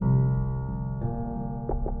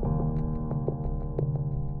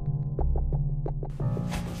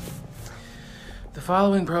The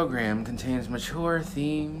following program contains mature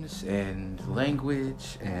themes and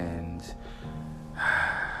language, and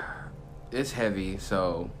it's heavy,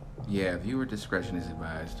 so yeah, viewer discretion is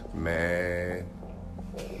advised. Man,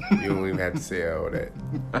 you don't even have to say all that.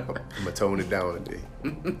 I'm gonna tone it down today.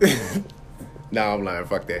 Nah, I'm lying.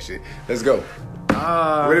 Fuck that shit. Let's go.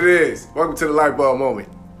 What it is? Welcome to the light bulb moment.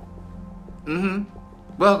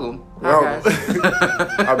 Welcome. Hi,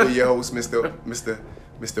 guys. I'll be your host, Mr.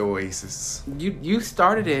 Oasis. You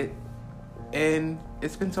started it, and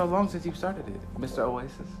it's been so long since you started it, Mr.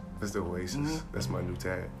 Oasis. Mr. Oasis. That's my new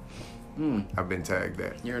tag. I've been tagged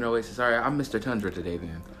that. You're an Oasis. All right, I'm Mr. Tundra today,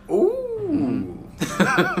 then. Ooh.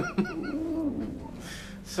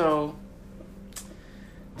 So,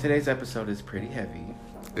 today's episode is pretty heavy.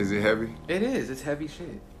 Is it heavy? It is. It's heavy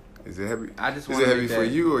shit. Is it heavy? Is it heavy for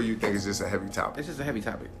you, or you think it's just a heavy topic? It's just a heavy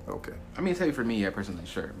topic. Okay. I mean, it's heavy for me, yeah, personally,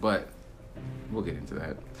 sure, but we'll get into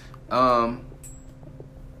that. I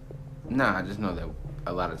just know that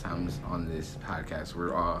a lot of times on this podcast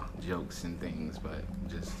we're all jokes and things, but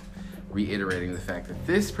just reiterating the fact that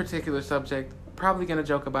this particular subject, probably gonna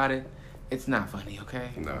joke about it. It's not funny,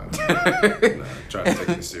 okay? Nah. Try to take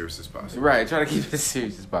it as serious as possible. Right, try to keep it as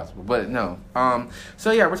serious as possible, but no.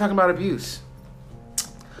 So yeah, we're talking about abuse.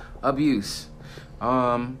 Abuse.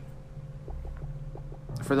 For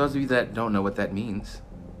those of you that don't know what that means,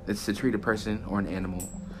 it's to treat a person or an animal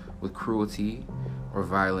with cruelty or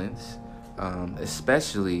violence,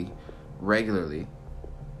 especially regularly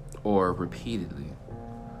or repeatedly.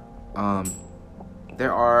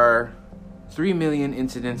 There are 3 million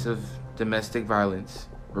incidents of domestic violence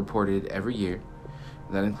reported every year.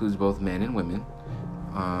 That includes both men and women.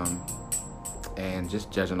 And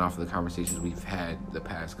just judging off of the conversations we've had the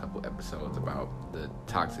past couple episodes about the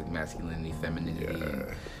toxic masculinity,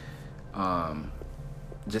 femininity,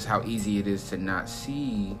 just how easy it is to not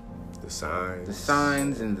see the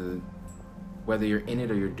signs and whether you're in it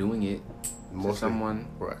or you're doing it to someone,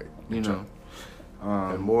 right? You know,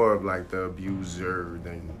 and more of like the abuser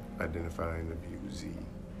than identifying the abusee.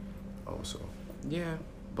 Also, yeah,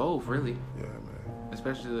 both really. Yeah, man.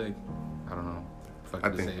 Especially like, I don't know. I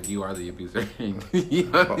think say if you are the abuser. You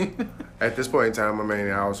know what I mean? At this point in time,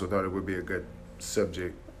 I also thought it would be a good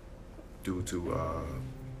subject due to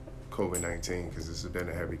COVID-19, because this has been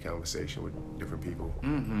a heavy conversation with different people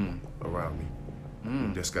around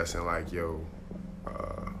me, discussing like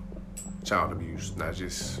child abuse, not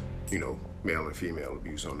just male and female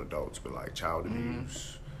abuse on adults, but like child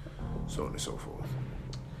abuse, so on and so forth.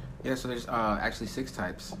 Yeah, so there's actually 6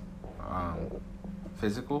 types.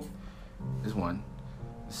 Physical is one.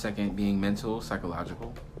 The second being mental,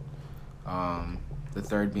 psychological. The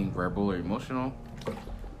third being verbal or emotional.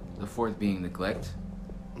 The fourth being neglect.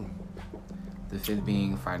 The fifth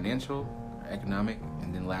being financial, or economic.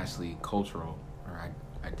 And then lastly, cultural or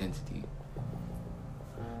identity.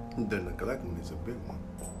 The neglect one is a big one.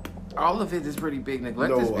 All of it is pretty big.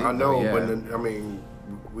 Neglect is big. I know, yeah. But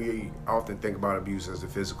we often think about abuse as the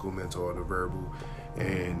physical, mental, or the verbal,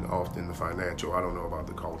 and often the financial. I don't know about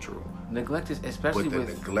the cultural. Neglect is especially but the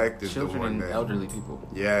with neglect is children the one and that, elderly people.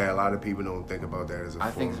 Yeah, a lot of people don't think about that as a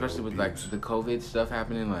I form think especially of with abuse. like the COVID stuff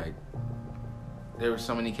happening, like there were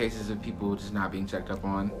so many cases of people just not being checked up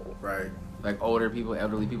on. Right. Like older people,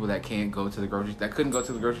 elderly people that couldn't go to the grocery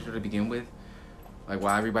store to begin with. Like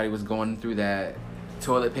while everybody was going through that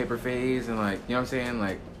toilet paper phase and like, you know what I'm saying?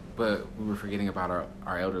 Like, but we were forgetting about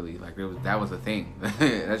our elderly. Like that was a thing.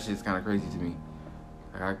 That shit's kind of crazy to me.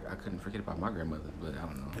 Like I couldn't forget about my grandmother, but I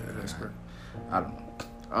don't know. Yeah, that's correct. I don't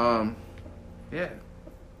know. Yeah.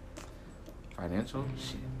 Financial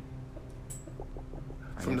shit.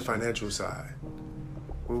 From the financial side,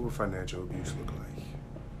 what would financial abuse look like?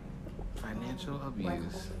 Financial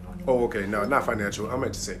abuse. Oh, okay. No, not financial. I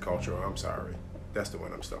meant to say cultural. I'm sorry. That's the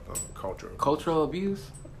one I'm stuck on. Cultural. Cultural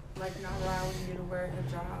abuse? Like not allowing you to wear a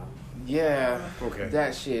hijab. Yeah. Okay.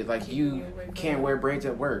 That shit. Like you can't wear braids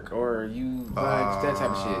at work, or you like that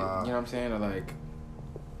type of shit. You know what I'm saying? Or like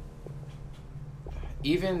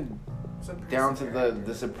even down to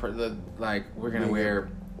the like we're gonna wear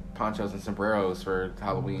ponchos and sombreros for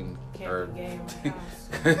Halloween. Can't be gay in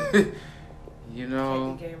my house. You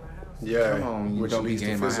know. Can't be gay in my house. Yeah. Come on, you which don't be leads gay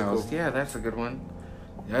to in my physical. house. Yeah, that's a good one.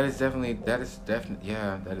 That is definitely.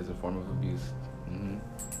 Yeah, that is a form of abuse.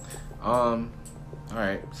 All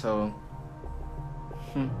right, so.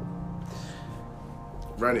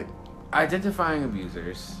 Run it. Identifying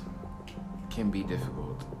abusers can be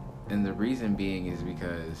difficult. And the reason being is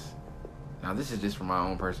because, now this is just from my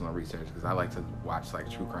own personal research, because I like to watch like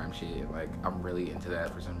true crime shit. Like I'm really into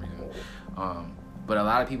that for some reason. But a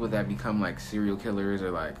lot of people that become like serial killers or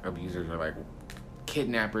like abusers or like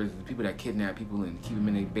kidnappers, the people that kidnap people and keep them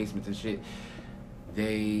in their basements and shit,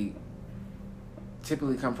 they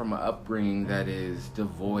typically come from an upbringing that is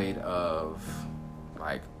devoid of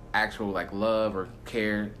like actual like love or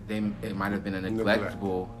care. It might have been a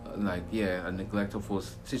neglectful a neglectful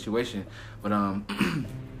situation, but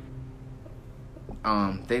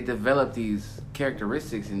they develop these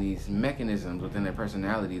characteristics and these mechanisms within their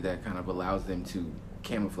personality that kind of allows them to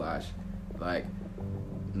camouflage, like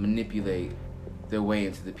manipulate their way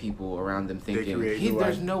into the people around them, thinking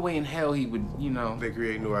there's no way in hell he would, They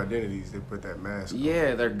create new identities. They put that mask on.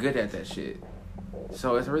 Yeah, they're good at that shit.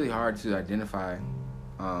 So it's really hard to identify.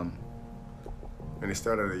 And it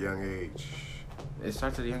started at a young age. It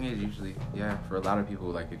starts at a young age usually. Yeah, for a lot of people,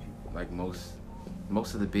 like if you like most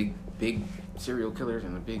of the big serial killers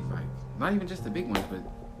and the big, like, not even just the big ones, but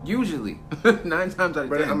usually 9 times out of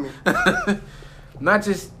 10. I mean, not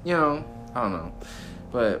just, I don't know,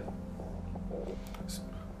 but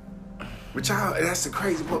that's the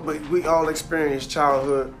crazy part. But we all experience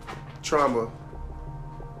childhood trauma.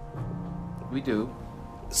 We do.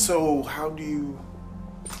 So how do you?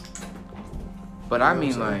 But I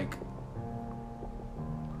mean, like,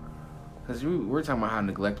 because we're talking about how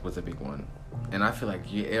neglect was a big one. And I feel like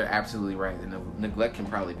you're absolutely right. And neglect can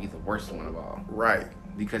probably be the worst one of all. Right.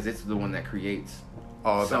 Because it's the one that creates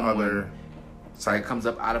all the other. So it comes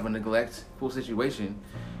up out of a neglectful situation.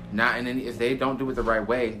 And then if they don't do it the right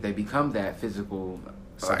way, they become that physical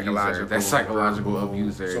psychological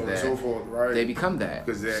abuser. So on and so forth, right? They become that.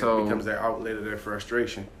 Because that becomes their outlet of their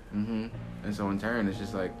frustration. Mm-hmm. And so in turn, it's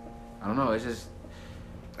just like, I don't know, it's just...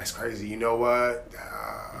 That's crazy. You know what?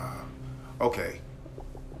 Okay.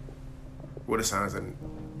 What are signs of?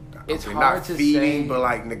 It's hard not to feeding, say, but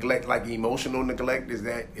like neglect, like emotional neglect. Is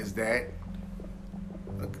that?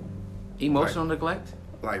 Emotional neglect?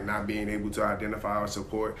 Like not being able to identify or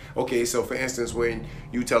support. Okay, so for instance, when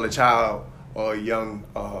you tell a child or a young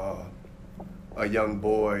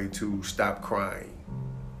boy to stop crying,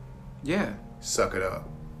 yeah, suck it up,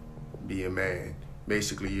 be a man.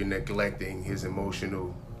 Basically, you're neglecting his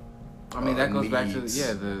emotional. I mean, that goes needs. back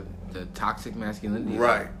to the toxic masculinity.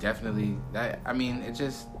 Right. Like, definitely. That, I mean, it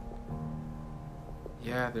just.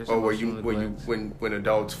 Yeah, there's. Or when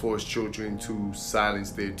adults force children to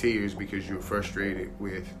silence their tears because you're frustrated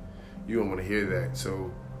with, you don't want to hear that,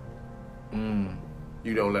 so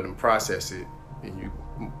you don't let them process it, and you.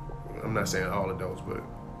 I'm not saying all adults, but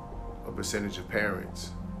a percentage of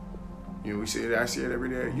parents. You know, we see it. I see it every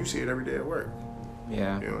day. You see it every day at work.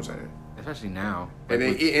 Yeah. You know what I'm saying? Especially now. And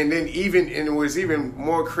then it was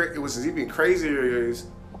even crazier is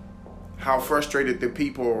how frustrated the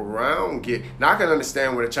people around get. Now I can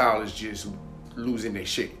understand when a child is just losing their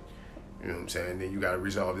shit. You know what I'm saying? Then you got to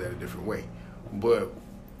resolve that a different way. But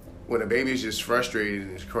when a baby is just frustrated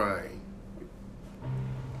and is crying,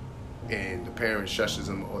 and the parent shushes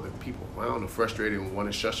them, or the people around are frustrated and want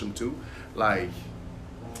to shush them too, like.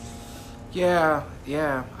 Yeah.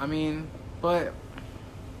 I mean, but.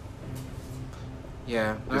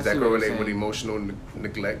 Yeah. Does that correlate with emotional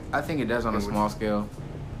neglect? I think it does on a small scale,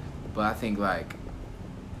 but I think like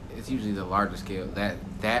it's usually the larger scale.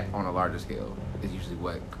 That on a larger scale is usually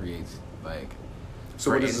what creates like.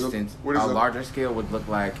 So for instance, a larger scale would look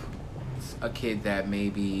like a kid that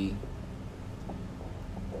maybe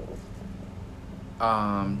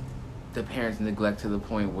the parents neglect to the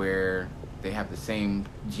point where they have the same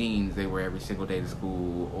jeans they wear every single day to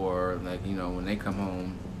school, or like, when they come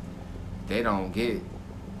home, they don't get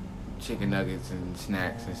chicken nuggets and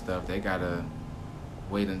snacks and stuff. They gotta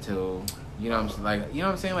wait until, what I'm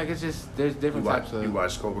saying? Like, it's just, there's different types of... You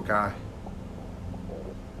watch Cobra Kai?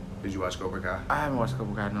 Did you watch Cobra Kai? I haven't watched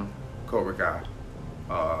Cobra Kai, no. Cobra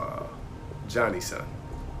Kai. Johnny's son.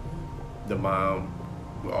 The mom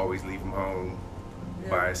will always leave him home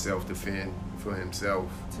by herself to fend for himself.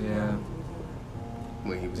 Yeah.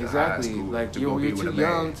 When he was in high school, like you're too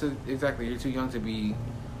young to you're too young to be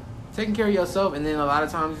taking care of yourself, and then a lot of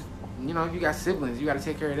times, if you got siblings, you got to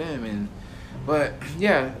take care of them, but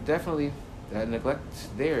yeah, definitely that neglect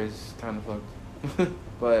there is kind of fucked,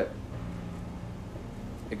 but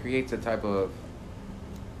it creates a type of,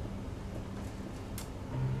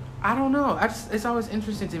 I don't know. It's always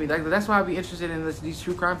interesting to me. Like, that's why I'd be interested in these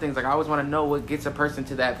true crime things. Like, I always want to know what gets a person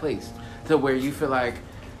to that place, to where you feel like,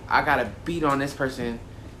 I gotta beat on this person.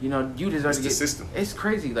 You deserve to get. It's the system. It's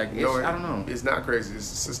crazy. Like, I don't know. It's not crazy.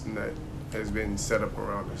 It's a system that has been set up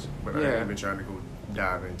around us. But I haven't been trying to go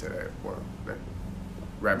dive into that world, that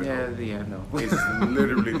rabbit hole. Yeah, no. It's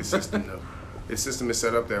literally the system, though. The system is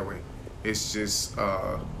set up that way. It's just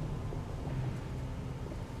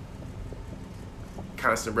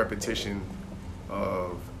constant repetition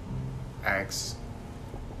of acts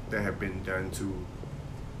that have been done to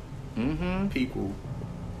Mm-hmm. people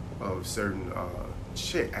of certain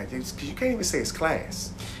shit. Because you can't even say it's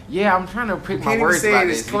class. Yeah, I'm trying to pick You my can't even words say about it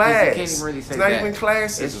this is because class. you can't even really say It's not that. even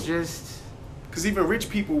classism. It's just Because even rich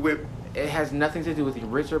people with it has nothing to do with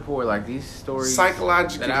rich or poor. Like these stories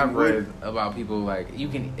psychologically that I've would- read about people, like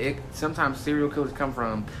sometimes serial killers come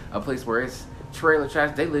from a place where it's trailer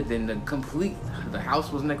trash. They lived in the house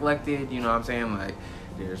was neglected. You know what I'm saying? Like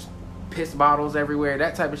there's piss bottles everywhere,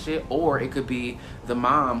 that type of shit. Or it could be the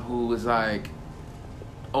mom who was like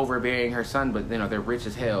overbearing her son, but they're rich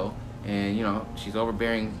as hell, and she's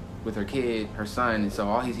overbearing with her kid, her son, and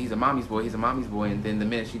so he's a mommy's boy. He's a mommy's boy, and then the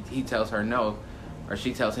minute he tells her no, or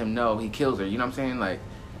she tells him no, he kills her. You know what I'm saying? Like,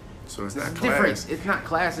 so it's not it's class. different. It's not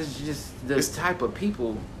class. It's just the type of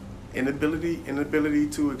people. Inability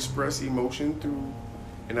to express emotion through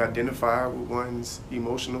and identify with one's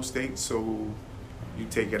emotional state. So you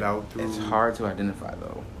take it out through. It's hard to identify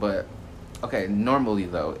though. But okay, normally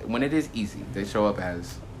though, when it is easy, they show up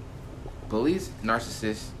as bullies,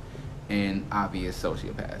 narcissists, and obvious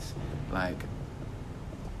sociopaths. Like,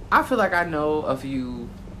 I feel like I know a few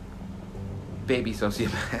baby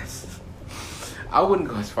sociopaths. I wouldn't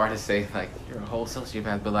go as far to say like you're a whole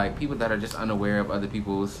sociopath, but like people that are just unaware of other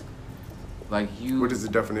people's, like you. What is the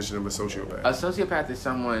definition of a sociopath? A sociopath is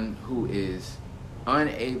someone who is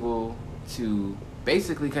unable to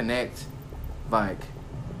basically connect, like,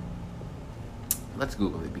 let's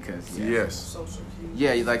Google it because Yes. Social cues.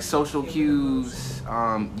 yeah, like social cues.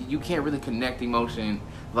 You can't really connect emotion.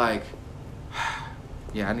 Like,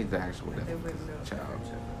 yeah, I need the actual They definition. wouldn't know. Child.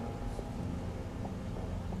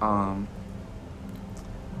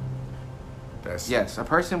 That's Yes, a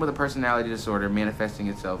person with a personality disorder manifesting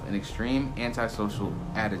itself in extreme antisocial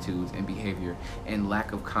attitudes and behavior and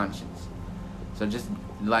lack of conscience. So just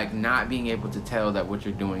like not being able to tell that what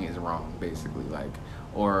you're doing is wrong, basically, like,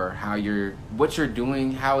 or what you're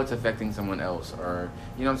doing, how it's affecting someone else, or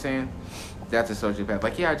you know what I'm saying? That's a sociopath.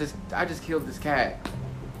 Like, yeah, I just killed this cat.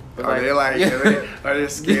 But are they like yeah. are there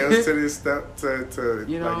scales to this stuff to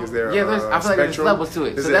You know, like is there I feel like there's spectrum? levels to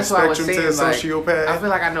it. Is So there that's a why I was spectrum saying, to a like, sociopath? I feel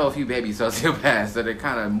like I know a few baby sociopaths that they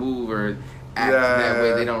kind of move or act that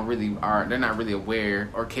way. They don't really they're not really aware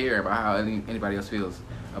or care about how anybody else feels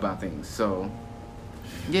about things. So,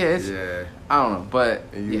 yeah, I don't know,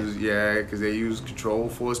 but because they use control,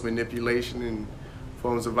 force, manipulation, and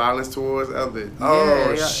forms of violence towards others.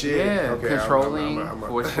 Shit! Yeah, Okay, controlling,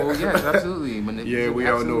 forceful. Yes, absolutely. Yeah, we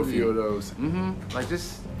all know a absolutely. few of those. Like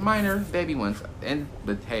just minor baby ones,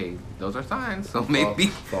 but hey, those are signs. So maybe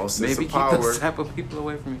false sense maybe of keep power. those type of people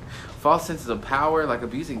away from me. False senses of power, like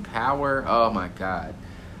abusing power. Oh my god,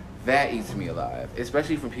 that eats me alive.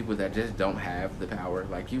 Especially from people that just don't have the power.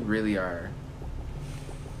 Like you really are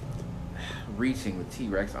reaching with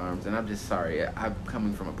T-Rex arms, and I'm just sorry. I'm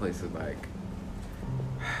coming from a place of like.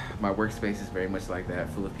 My workspace is very much like that,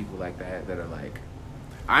 full of people like that are like,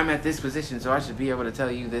 I'm at this position, so I should be able to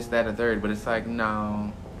tell you this, that, or third. But it's like,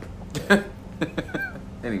 no.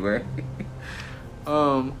 Anyway.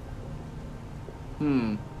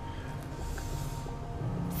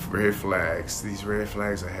 Red flags. These red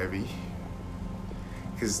flags are heavy.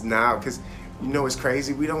 Because it's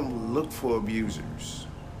crazy. We don't look for abusers.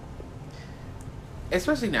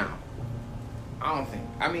 Especially now. I don't think.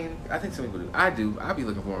 I mean, I think some people do. I do. I'll be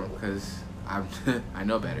looking for them because I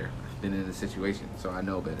know better. I've been in the situation, so I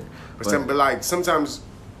know better. But like sometimes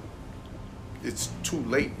it's too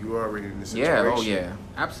late. You're already in the situation. Yeah. Oh yeah.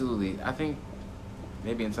 Absolutely. I think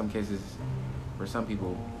maybe in some cases, for some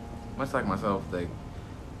people, much like myself, like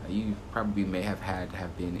you probably may have had to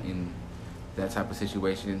have been in that type of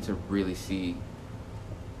situation to really see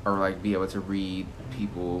or like be able to read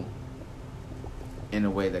people in a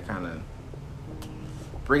way that kind of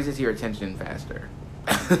brings it to your attention faster.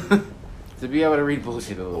 To be able to read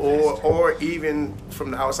bullshit a little faster. Or even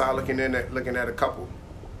from the outside looking at a couple.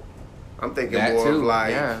 I'm thinking That more too, of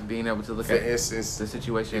like, yeah, being able to look for at instance, the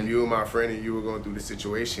situation. if you and my friend and you were going through the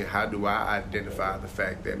situation, how do I identify the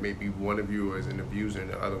fact that maybe one of you is an abuser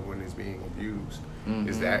and the other one is being abused? Mm-hmm.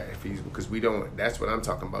 Is that feasible? Because we don't. That's what I'm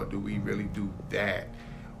talking about. Do we really do that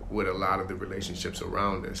with a lot of the relationships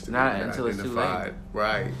around us? To Not be until it's too late. identified?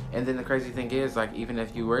 Right. And then the crazy thing is, like, even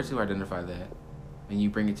if you were to identify that, and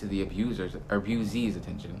you bring it to the abusee's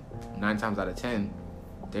attention, 9 times out of 10,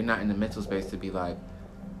 they're not in the mental space to be like,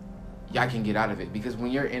 yeah, I can get out of it. Because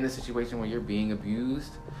when you're in a situation where you're being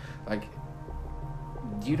abused, like,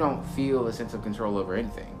 you don't feel a sense of control over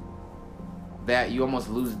anything. That you almost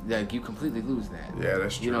lose, like, you completely lose that. Yeah,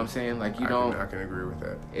 that's true. You know what I'm saying? Like, I can agree with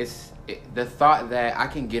that. The thought that I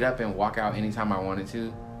can get up and walk out anytime I wanted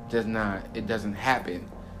to doesn't happen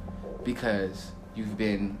because you've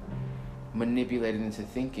been manipulated into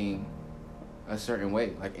thinking a certain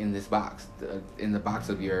way, like in this box, in the box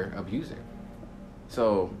of your abuser.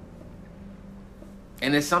 So,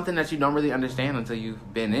 and it's something that you don't really understand until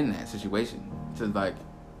you've been in that situation to like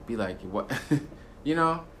be like, what, you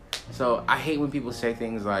know? So I hate when people say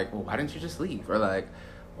things like, well, why didn't you just leave? Or like,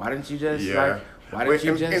 why didn't you just like, why didn't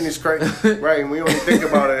you just? And it's crazy, right? And we only think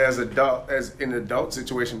about it as an adult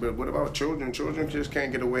situation, but what about children? Children just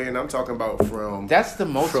can't get away, and I'm talking about that's the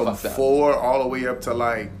most from fucked up. 4 all the way up to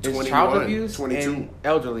like 21, child abuse 22, and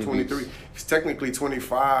elderly 23. abuse. Because technically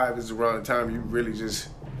 25 is around the time you really just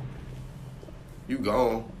you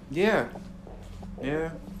gone. Yeah,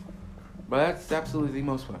 but that's absolutely the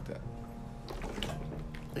most fucked up.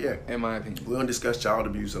 Yeah, in my opinion. We don't discuss child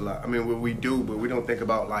abuse a lot. I mean, we do, but we don't think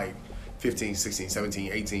about like 15, 16,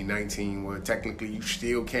 17, 18, 19, where technically you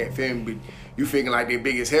still can't film, but you feeling like they're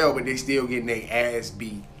big as hell, but they still getting their ass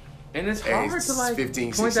beat. And it's hard to like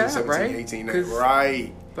 15, point 16, that 17, out, right? 18,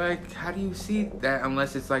 right. Like, how do you see that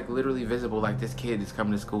unless it's like literally visible, like this kid is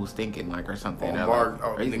coming to school stinking, like, or something. Or marked,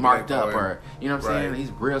 or he's marked up, or, you know what I'm right. saying?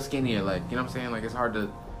 He's real skinny, or like, you know what I'm saying? Like, it's hard to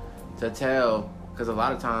tell, because a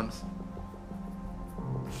lot of times,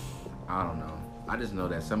 I don't know. I just know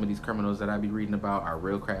that some of these criminals that I be reading about are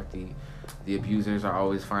real crafty. The abusers are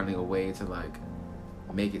always finding a way to like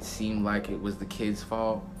make it seem like it was the kid's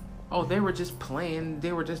fault. Oh, they were just playing.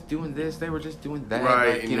 They were just doing this. They were just doing that.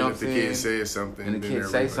 Right. Like, and you know then what if I'm the saying? kid says something, and the kids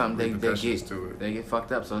say something, they they get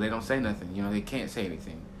fucked up, so they don't say nothing. You know, they can't say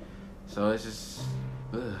anything. So it's just,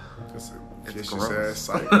 ugh. It's It's vicious gross. ass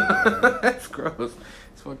cycle. Man. That's gross.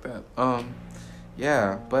 It's fucked up.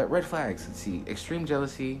 Yeah, but red flags. Let's see. Extreme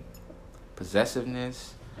jealousy,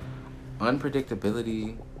 possessiveness,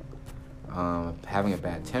 unpredictability, having a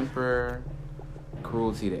bad temper,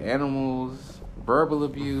 cruelty to animals, verbal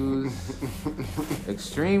abuse,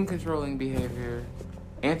 extreme controlling behavior,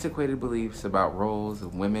 antiquated beliefs about roles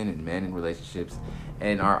of women and men in relationships,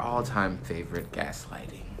 and our all-time favorite,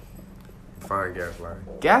 gaslighting. Fine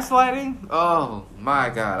gaslighting. Gaslighting? Oh my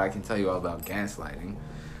god, I can tell you all about gaslighting.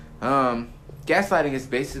 Gaslighting is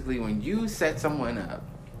basically when you set someone up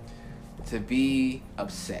to be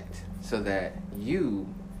upset so that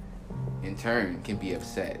you, in turn, can be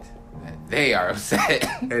upset that they are upset.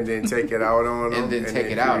 And then take it out on them. And then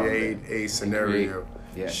take it out on create them. a scenario.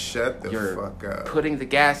 Yeah. Shut the You're fuck up. putting the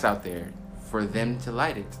gas out there for them to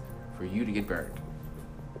light it, for you to get burned.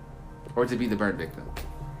 Or to be the burn victim.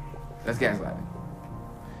 That's gaslighting.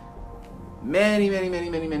 Many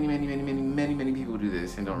people do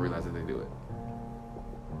this and don't realize that they do it.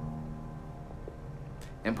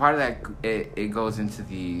 And part of that, it goes into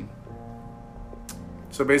the...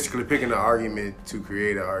 So basically picking an argument to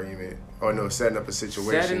create an argument. Or no, setting up a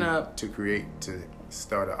situation Setting up... to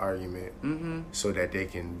start an argument so that they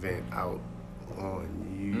can vent out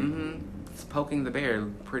on you. It's poking the bear,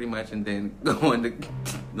 pretty much, and then going to,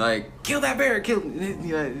 like, kill that bear, kill... You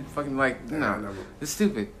know, fucking, like, no. It's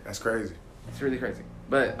stupid. That's crazy. It's really crazy.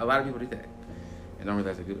 But a lot of people do that and don't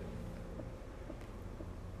realize they do it.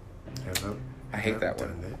 I hate that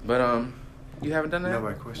one. That. But you haven't done that? No,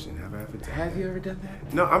 my question. Have I ever done Have that? you ever done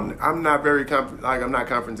that? No, I'm not very I'm not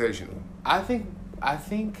confrontational. I think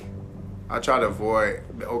I try to avoid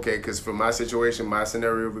because for my situation, my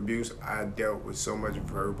scenario of abuse, I dealt with so much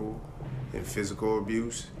verbal and physical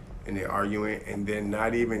abuse, and they're arguing, and then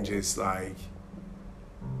not even just like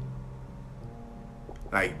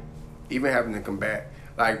even having to combat.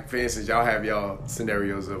 Like, for instance, y'all have y'all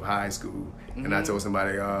scenarios of high school, and I told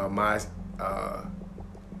somebody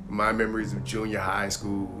my memories of junior high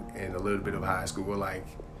school and a little bit of high school were like,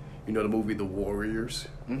 you know, the movie The Warriors.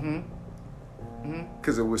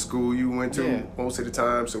 Because it was school you went to most of the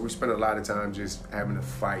time, so we spent a lot of time just having to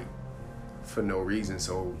fight for no reason.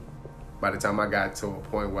 So by the time I got to a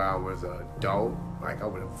point where I was an adult, like, I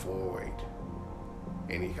would avoid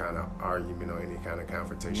any kind of argument or any kind of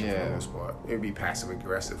confrontation for the most part. It would be passive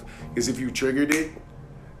aggressive. Because if you triggered it,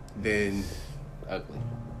 then ugly.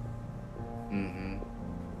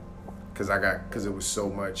 Because it was so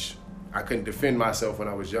much, I couldn't defend myself when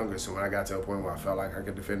I was younger. So when I got to a point where I felt like I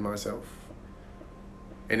could defend myself,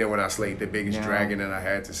 and then when I slayed the biggest dragon that I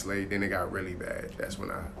had to slay, then it got really bad. That's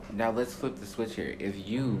when I... Now let's flip the switch here. If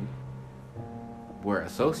you were a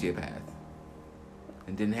sociopath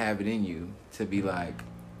and didn't have it in you to be like,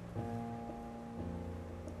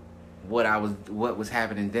 what was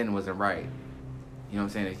happening then wasn't right. You know what I'm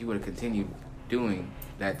saying? If you would have continued doing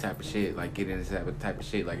that type of shit, like getting into that type of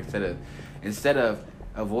shit, like instead of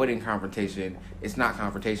avoiding confrontation, it's not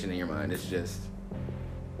confrontation in your mind. It's just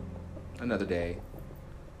another day.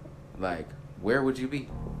 Like, where would you be?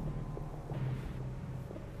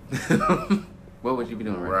 What would you be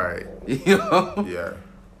doing right Right. now? You know? Yeah.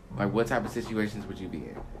 Like, what type of situations would you be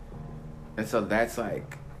in? And so that's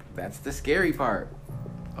the scary part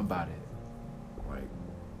about it.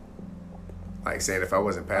 Like saying if I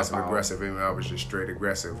wasn't passive About- aggressive, and I was just straight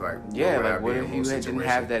aggressive, like Yeah, would I like be what in if you most didn't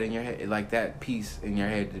situations? have that in your head, like that piece in your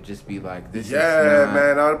head to just be like, this Yeah, is not,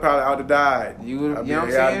 man, I'd have died. You would, I'd you know what I'm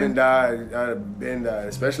I'd saying? have been died,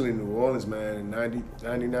 especially in New Orleans, man, in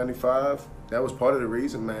 95. That was part of the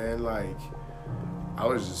reason, man. Like, I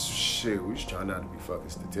was just, we was trying not to be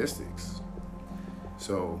fucking statistics.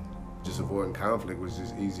 So, just avoiding conflict was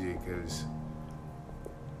just easier because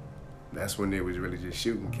that's when they was really just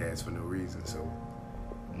shooting cats for no reason. So,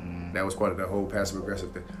 that was part of the whole passive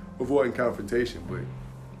aggressive thing. Avoiding confrontation, but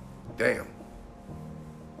damn.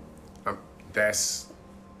 That's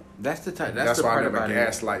the type. That's the why I part never about it.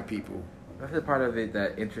 gaslight people. That's the part of it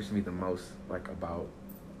that interests me the most, like about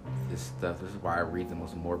this stuff. This is why I read the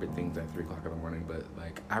most morbid things at 3:00 in the morning. But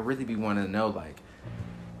like, I really be wanting to know, like,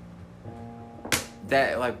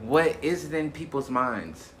 that, like, what is it in people's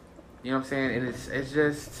minds? You know what I'm saying? And it's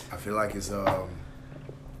just. I feel like it's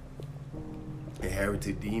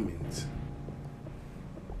inherited demons.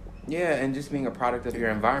 Yeah, and just being a product of your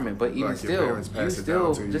environment. But even Like your still, parents you pass it still,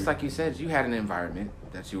 down to you. just like you said, you had an environment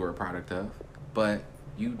that you were a product of, but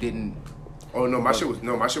you didn't. Oh no, my shit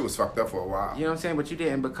was fucked up for a while. You know what I'm saying? But you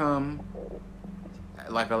didn't become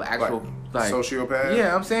like an actual like sociopath.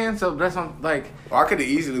 Yeah, I'm saying. So that's on like. Well, I could have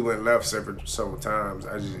easily went left several times.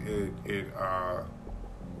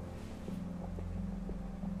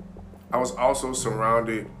 I was also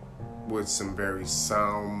surrounded with some very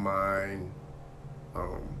sound mind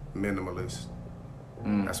minimalists.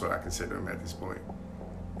 That's what I consider them at this point.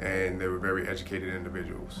 And they were very educated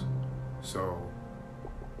individuals. So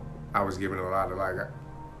I was given a lot of like,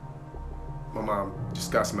 my mom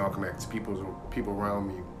discussed Malcolm X, people around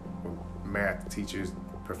me, math teachers,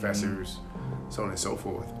 professors, so on and so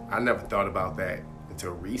forth. I never thought about that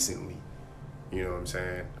until recently. You know what I'm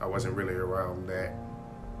saying? I wasn't really around that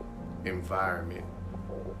environment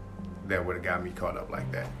that would have got me caught up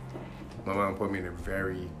like that. My mom put me in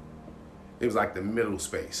it was like the middle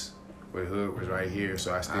space where the hood was right here,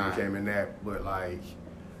 so I still came in that, but like,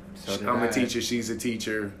 So did I'm I. a teacher, she's a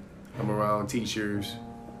teacher, I'm around teachers,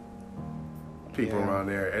 people Yeah. around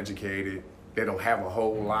there educated. They don't have a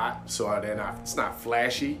whole lot, so it's not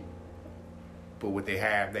flashy, but what they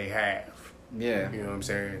have, they have. Yeah. You know what I'm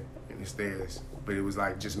saying? And it's theirs. But it was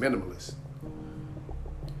like just minimalist.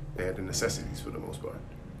 They had the necessities for the most part.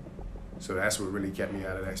 So that's what really kept me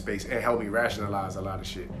out of that space and helped me rationalize a lot of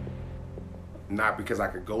shit. Not because I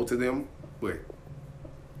could go to them, but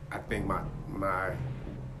I think my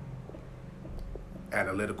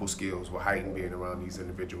analytical skills were heightened being around these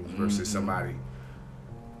individuals versus somebody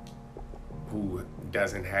who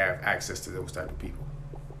doesn't have access to those type of people.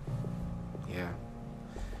 Yeah.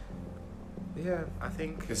 Yeah, I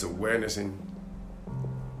think It's awareness and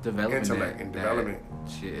development. intellect and development.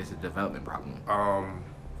 Shit is a development problem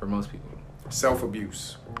for most people.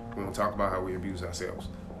 self-abuse. We don't talk about how we abuse ourselves.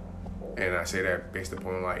 And I say that based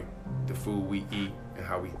upon like the food we eat and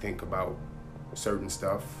how we think about certain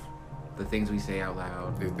stuff, The things we say out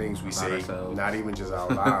loud. the things we About say, ourselves. not even just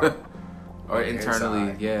out loud, Or on the internally,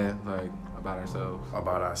 inside, yeah, like about ourselves.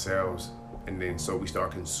 about ourselves. And then so we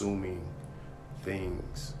start consuming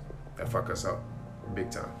things that fuck us up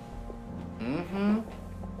big time. Mm-hmm.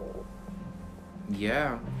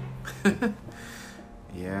 Yeah.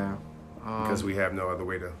 Yeah. Because we have no other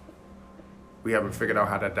way to, we haven't figured out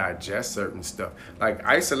how to digest certain stuff. Like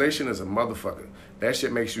isolation is a motherfucker. That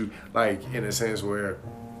shit makes you like, in a sense where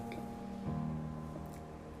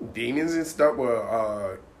demons and stuff,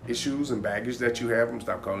 issues and baggage that you have, I'm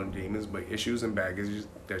stop calling them demons, but issues and baggage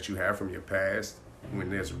that you have from your past,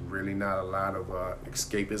 when there's really not a lot of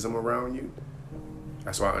escapism around you.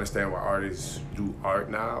 That's why I understand why artists do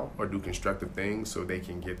art now or do constructive things so they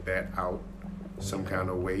can get that out some kind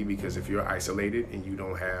of way, because if you're isolated and you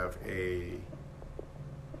don't have a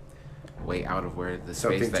way out of where the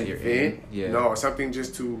something space that to you're vent, in. Yeah. no, something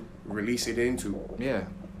just to release it into, Yeah.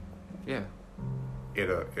 Yeah.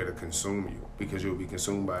 it'll consume you, because you'll be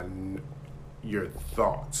consumed by your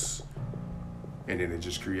thoughts, and then it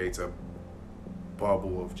just creates a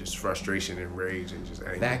bubble of just frustration and rage and just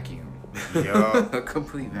anger. Vacuum. Yeah. A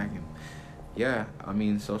complete vacuum. Yeah. I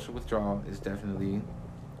mean, social withdrawal is definitely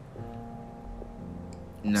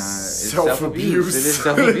it's Self-abuse.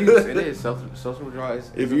 self-abuse. It is self-abuse. It is social withdrawal.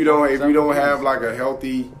 If you don't have like a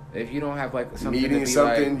healthy if you don't have like something needing to be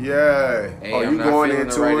something, like, yeah. hey, Are I'm you not going feeling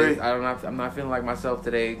into right. it? I'm not feeling like myself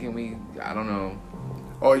today. Can we? I don't know.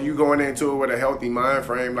 Or you going into it with a healthy mind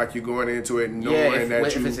frame, like you're going into it knowing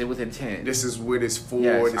if it's with intent. This is what it's for.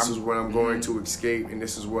 Yes, this is what I'm going to escape, and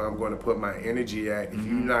this is where I'm going to put my energy at. If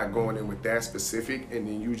you're not going in with that specific, and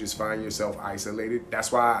then you just find yourself isolated,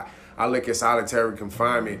 that's why I look at solitary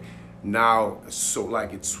confinement now. So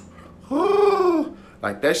like it's,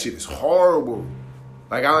 like that shit is horrible.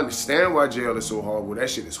 Like I understand why jail is so horrible. That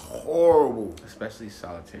shit is horrible. Especially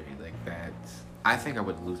solitary, like that. I think I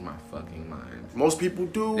would lose my fucking mind. Most people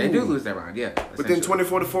do. They do lose their mind, yeah. Within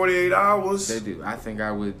 24 to 48 hours. They do. I think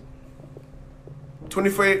I would.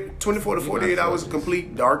 24 to 48 hours of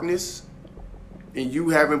complete darkness, and you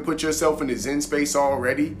haven't put yourself in the Zen space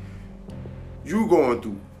already, you going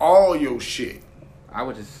through all your shit. I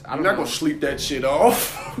would just. You're not going to sleep that shit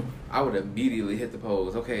off. I would immediately hit the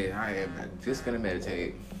pose. Okay, I am just going to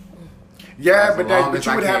meditate. Yeah, but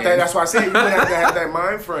you would have to. That's why I said you would have to have that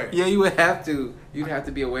mind frame. Yeah, you would have to. You'd have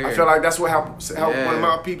to be aware. I feel like that's what helped one of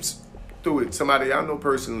my peeps through it. Somebody I know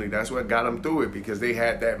personally, that's what got them through it, because they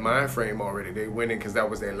had that mind frame already. They went in because that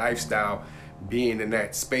was their lifestyle, being in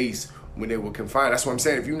that space when they were confined. That's what I'm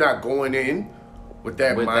saying. If you're not going in with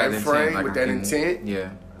that mind frame, like with that intent,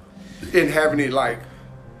 yeah, and having it like,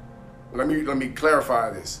 let me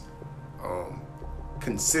clarify this.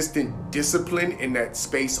 Consistent discipline in that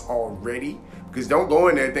space already, because don't go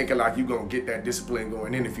in there thinking like you're gonna get that discipline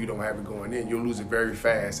going in. If you don't have it going in, you'll lose it very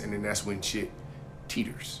fast, and then that's when shit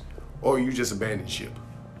teeters, or you just abandon ship,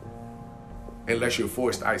 unless you're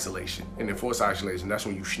forced isolation. And in forced isolation, that's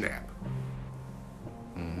when you snap.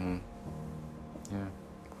 Yeah.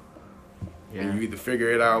 And you either figure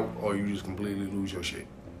it out or you just completely lose your shit.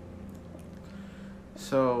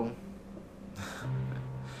 So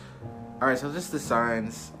all right, so just the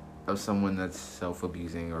signs of someone that's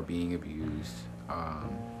self-abusing or being abused.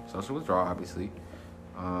 Social withdrawal, obviously.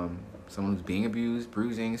 Someone who's being abused,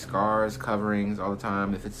 bruising, scars, coverings all the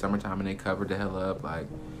time. If it's summertime and they covered the hell up, like,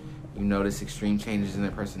 you notice extreme changes in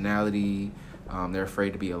their personality. They're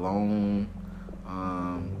afraid to be alone.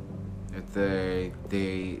 If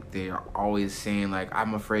they are always saying, like,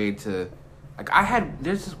 I'm afraid to... Like,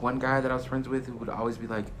 there's this one guy that I was friends with who would always be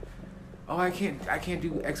like, oh, I can't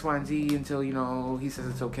do X, Y, and Z until, he says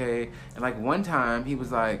it's okay. And, like, one time, he was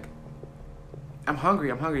like, I'm hungry.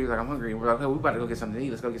 He was like, I'm hungry. And we're like, oh, we about to go get something to eat.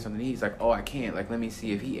 Let's go get something to eat. He's like, oh, I can't. Like, let me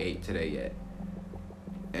see if he ate today yet.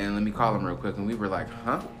 And let me call him real quick. And we were like,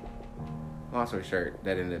 huh? Long story short,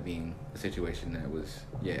 that ended up being a situation that was,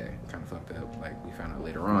 kind of fucked up. Like, we found out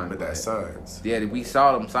later on. But that's signs. Yeah, we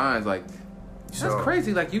saw them signs, like, that's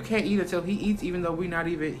crazy. Like, you can't eat until he eats, even though he's not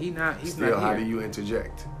here. How do you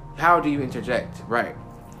interject? How do you interject? Right.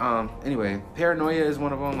 Anyway, paranoia is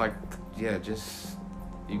one of them. Like, just,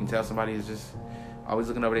 you can tell somebody is just always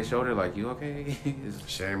looking over their shoulder like, you okay?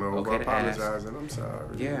 Shame over apologizing. I'm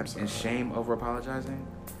sorry. Yeah, I'm sorry. And shame over apologizing.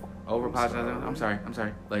 Over apologizing. I'm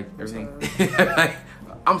sorry. Like, everything.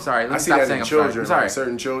 I'm sorry. Let me stop saying I'm sorry. I'm sorry. Like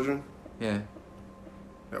certain children. Yeah.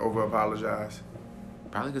 They over apologize.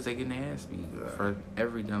 Probably because they getting their ass beat for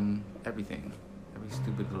everything, every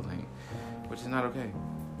stupid little thing, which is not okay.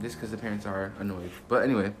 Just because the parents are annoyed. But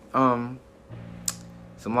anyway, some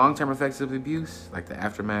long-term effects of abuse, like the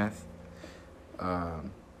aftermath,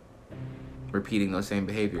 repeating those same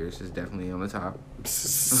behaviors is definitely on the top.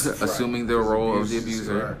 Assuming the role of the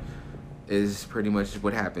abuser is pretty much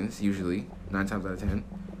what happens usually, 9 times out of 10.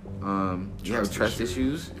 You have trust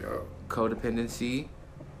issues, codependency.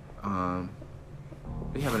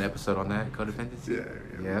 We have an episode on that, codependency.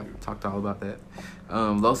 Yeah, talked all about that.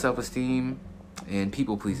 Low self-esteem and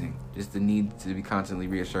people-pleasing. Just the need to be constantly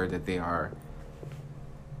reassured that they are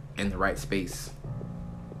in the right space.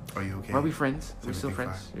 Are you okay? Are we friends? We're still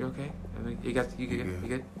friends. Fine. You okay? You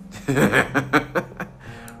good?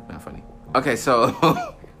 Not funny. Okay,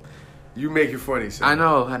 so you make it funny, sir. I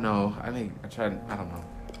know. I don't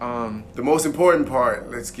know. The most important part,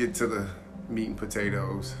 let's get to the meat and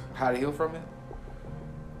potatoes. How to heal from it?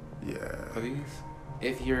 Yeah. Please.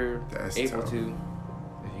 If you're able tough. to,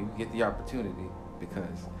 if you get the opportunity,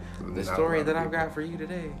 because the story that I've got for you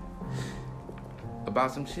today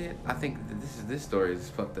about some shit, I think this story is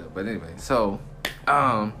fucked up. But anyway, so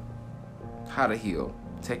how to heal.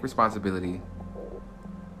 Take responsibility.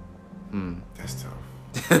 That's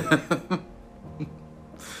tough.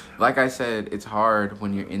 Like I said, it's hard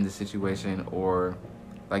when you're in the situation, or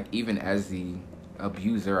like even as the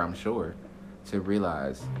abuser, I'm sure, to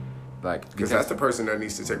realize, like, because that's the person that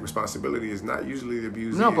needs to take responsibility. Is not usually the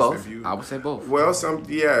abuser. No, both. I would say both. Well,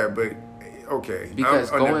 but okay.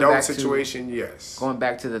 Because an adult situation, yes. Going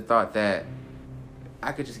back to the thought that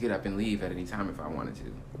I could just get up and leave at any time if I wanted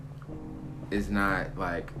to, is not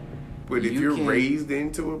like But if you're raised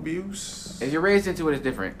into abuse, if you're raised into it, it's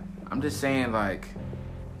different. I'm just saying, like,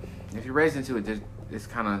 if you're raised into it, it's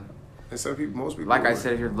kind of. And some people, most people. Like I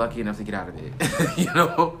said, if you're lucky enough to get out of it, you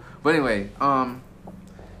know. But anyway,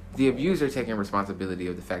 the abuser taking responsibility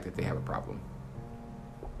of the fact that they have a problem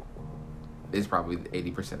is probably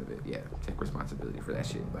 80% of it. Yeah, take responsibility for that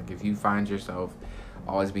shit. Like, if you find yourself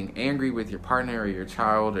always being angry with your partner or your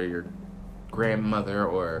child or your grandmother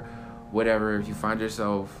or whatever, if you find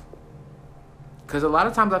yourself, because a lot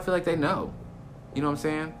of times I feel like they know, you know what I'm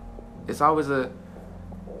saying? It's always a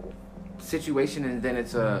situation, and then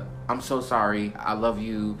it's a, I'm so sorry, I love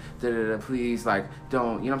you, please, like,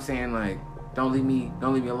 don't, you know what I'm saying, like, don't leave me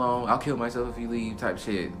alone, I'll kill myself if you leave, type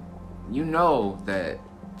shit. You know that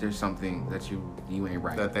there's something that you ain't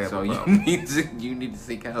right, that they have so a problem. you need to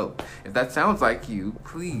seek help. If that sounds like you,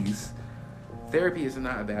 please, therapy is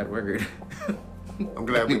not a bad word. I'm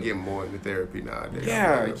glad we get more into therapy nowadays.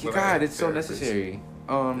 Yeah, God, it's so necessary.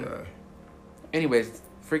 Anyways,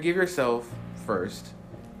 forgive yourself first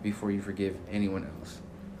before you forgive anyone else.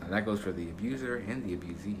 And that goes for the abuser and the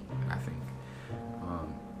abusee, I think.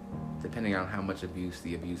 Depending on how much abuse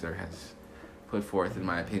the abuser has put forth, in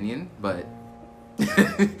my opinion. But,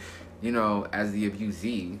 you know, as the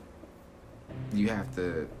abusee, you have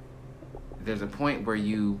to... There's a point where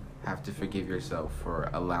you have to forgive yourself for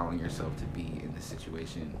allowing yourself to be in the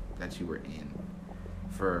situation that you were in.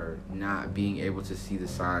 For not being able to see the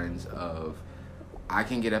signs of, I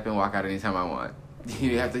can get up and walk out anytime I want.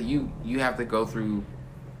 You have to go through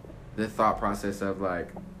the thought process of, like,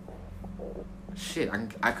 shit,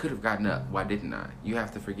 I could have gotten up. Why didn't I? You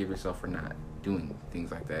have to forgive yourself for not doing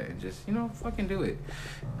things like that, and just, you know, fucking do it.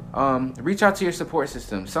 Reach out to your support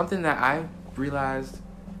system. Something that I realized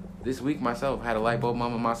this week myself, had a light bulb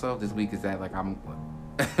moment myself this week, is that, like, I'm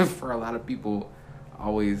for a lot of people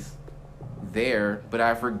always there, but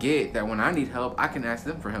I forget that when I need help, I can ask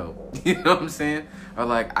them for help. You know what I'm saying? Or,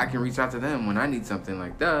 like, I can reach out to them when I need something.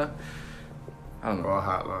 Like, duh. I don't know. Or a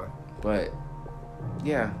hotline. But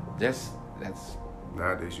yeah, that's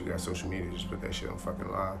nowadays you got social media, just put that shit on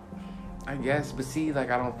fucking live. I guess, but see,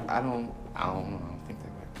 like, I don't think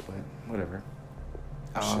that way, but whatever.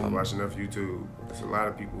 Shit, watch enough YouTube. There's a lot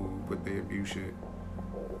of people who put their abuse shit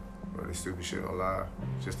or their stupid shit on live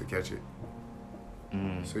just to catch it.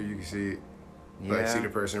 So you can see it. Yeah. Like, see the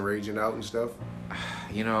person raging out and stuff.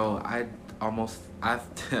 You know, I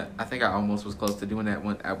think I almost was close to doing that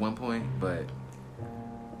at one point, but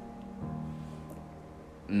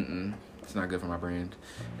it's not good for my brand.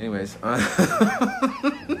 Anyways,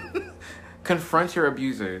 confront your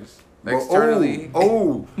abusers externally.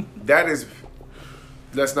 That is.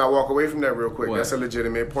 Let's not walk away from that real quick. What? That's a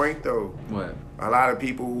legitimate point, though. What? A lot of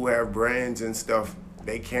people who have brands and stuff,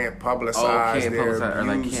 they can't publicize their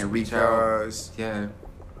abuse, can't reach because out. Yeah.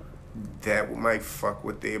 That might fuck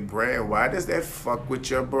with their brand. Why does that fuck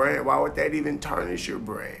with your brand? Why would that even tarnish your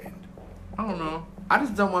brand? I don't know. I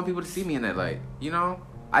just don't want people to see me in that light. You know?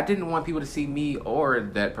 I didn't want people to see me or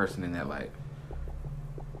that person in that light.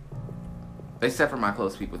 Except for my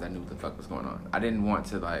close people that knew what the fuck was going on. I didn't want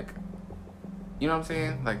to, like... You know what I'm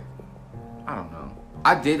saying? Like, I don't know.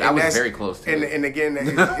 I was very close to it. And again,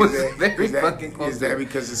 is that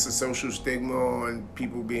because it's a social stigma on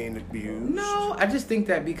people being abused? No, I just think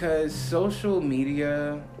that because social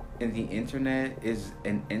media and the internet is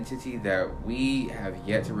an entity that we have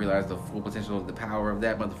yet to realize the full potential of the power of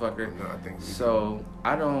that motherfucker. No, I think so.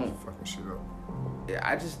 I don't. Fucking shit up.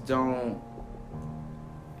 I just don't.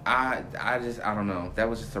 I don't know. That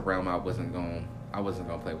was just a realm I wasn't gonna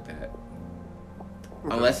play with that.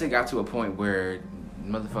 Okay. Unless it got to a point where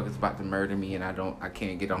motherfuckers about to murder me and I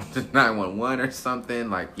can't get on to 911 or something,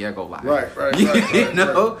 like, yeah, go live. Right. You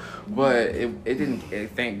know? But it didn't,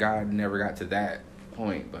 thank God, never got to that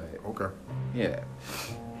point, but. Okay. Yeah.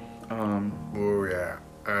 Where we at?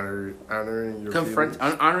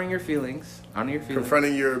 Honoring your feelings. Honoring your feelings.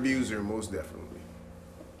 Confronting your abuser, most definitely.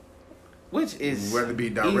 Which is whether it be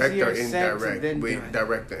direct or indirect.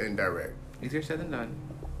 Direct or indirect. Easier said than done.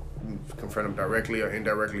 Confront them directly or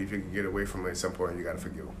indirectly. If you can get away from it at some point, you got to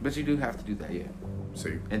forgive them. But you do have to do that, yeah.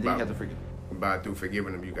 And then you have to forgive them. Through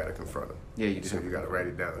forgiving them, you got to confront them. Yeah, you do. So you got to write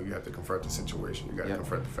it down. You have to confront the situation. You got to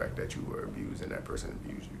confront the fact that you were abused and that person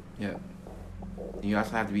abused you. Yeah. And you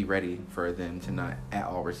also have to be ready for them to not at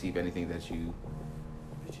all receive anything that you.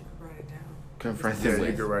 But you can write it down. Confront them with. Yeah,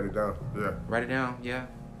 you can write it down. Yeah. Write it down. Yeah.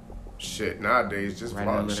 Shit, nowadays just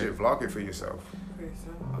vlog it for yourself. Okay,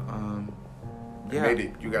 so. Yeah.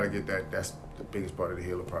 You gotta get that. That's the biggest part of the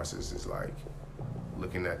healing process, is like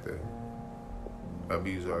looking at the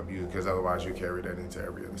abuser, because otherwise you carry that into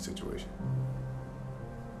every other situation.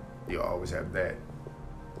 You'll always have that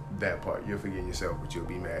that part. You'll forget yourself, but you'll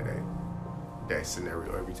be mad at that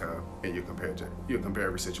scenario every time, and you'll compare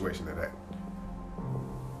every situation to that.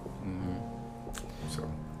 So,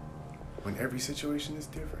 when every situation is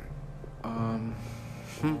different.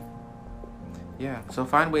 Yeah. So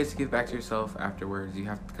find ways to give back to yourself afterwards. You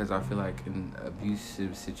have, because I feel like in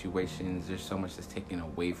abusive situations, there's so much that's taken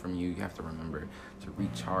away from you. You have to remember to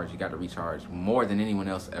recharge. You got to recharge more than anyone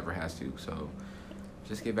else ever has to. So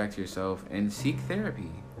just give back to yourself and seek therapy.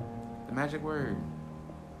 The magic word.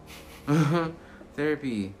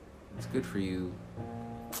 Therapy. It's good for you.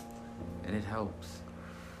 And it helps.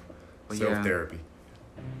 But Self-therapy.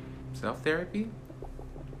 Self-therapy?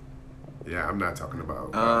 Yeah, I'm not talking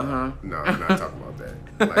about. No, I'm not talking about that.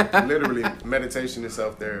 Like literally, meditation is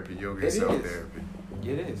self-therapy. Yoga is self-therapy.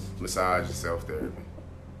 It is. Massage is self-therapy.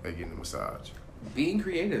 Like getting a massage. Being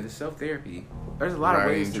creative is self-therapy. There's a lot of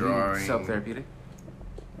ways to be self-therapeutic.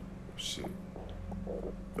 Shit.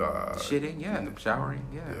 Shitting, yeah. Showering,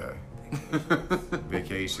 yeah.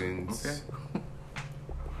 Vacations. Okay.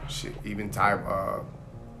 Shit. Even type.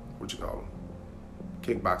 What you call them?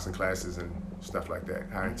 Kickboxing classes and stuff like that.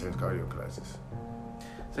 High intense cardio classes.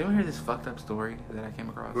 So you want to hear this fucked up story that I came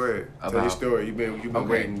across? Go ahead. Tell your story. You've been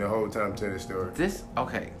waiting the whole time to tell the story.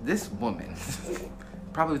 This woman,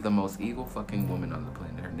 probably the most evil fucking woman on the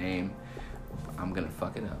planet. Her name, I'm gonna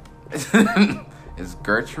fuck it up. Is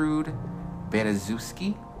Gertrude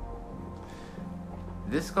Baniszewski.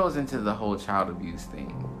 This goes into the whole child abuse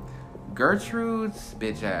thing. Gertrude's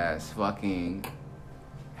bitch ass fucking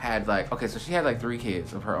had so she had 3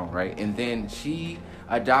 kids of her own, right? And then she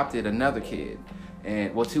adopted another kid,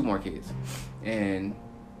 and two more kids. And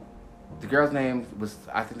the girl's name was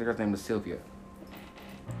Sylvia.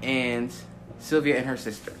 And Sylvia and her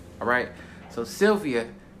sister, all right? So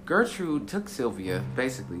Gertrude took Sylvia,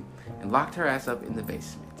 basically, and locked her ass up in the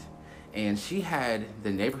basement. And she had the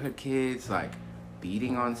neighborhood kids,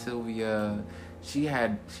 beating on Sylvia. She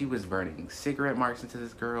was burning cigarette marks into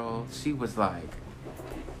this girl. She was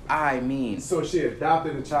So she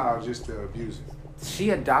adopted a child just to abuse it. She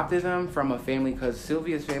adopted them from a family because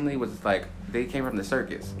Sylvia's family was they came from the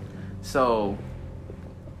circus. So,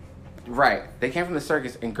 right, they came from the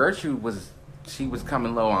circus, and Gertrude was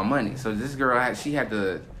coming low on money. So this girl I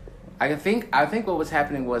think what was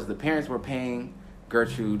happening was the parents were paying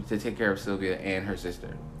Gertrude to take care of Sylvia and her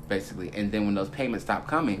sister, basically. And then when those payments stopped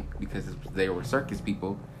coming because they were circus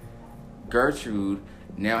people, Gertrude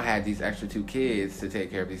now had these extra 2 kids to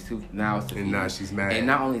take care of these 2. Now she's mad. And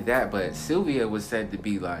not only that, but Sylvia was said to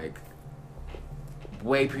be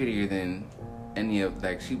way prettier than any of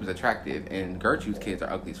she was attractive, and Gertrude's kids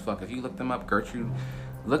are ugly as fuck. If you look them up,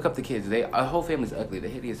 look up the kids. The whole family's ugly. They're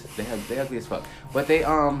hideous. They're ugly as fuck. But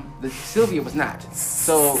Sylvia was not.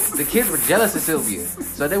 So the kids were jealous of Sylvia.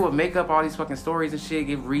 So they would make up all these fucking stories and shit,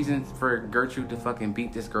 give reasons for Gertrude to fucking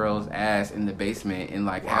beat this girl's ass in the basement, and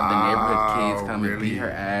have the neighborhood kids come and beat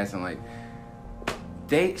her ass, and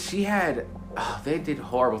they did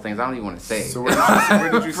horrible things. I don't even want to say. So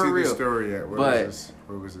where did you see real. the story at? Where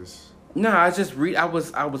was this? No, I was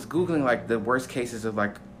Googling the worst cases of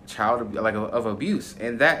child of abuse,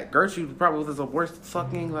 and that Gertrude probably was the worst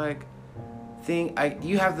fucking thing.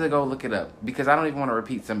 You have to go look it up, because I don't even want to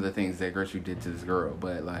repeat some of the things that Gertrude did to this girl,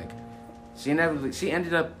 but she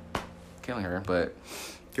ended up killing her, but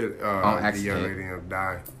on accident. The young lady ended up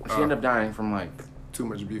dying. She ended up dying from too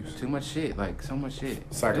much abuse, too much shit, so much shit.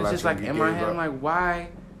 It's just in my head, I'm why?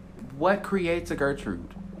 What creates a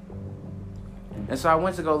Gertrude? And so I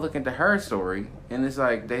went to go look into her story, and it's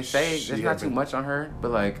they say there's not too much on her,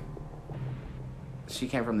 but she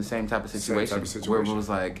came from the same type of situation, where it was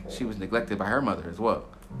she was neglected by her mother as well.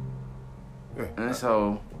 Yeah. And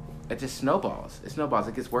so it just snowballs.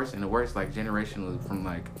 It gets worse and worse, generationally, from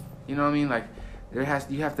you know what I mean?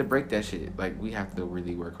 You have to break that shit. We have to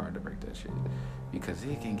really work hard to break that shit, because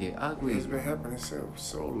it can get ugly. It's been happening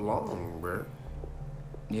so long, bro.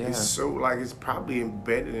 Yeah. It's so it's probably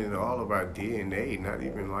embedded in all of our DNA, not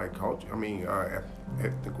even culture. I mean,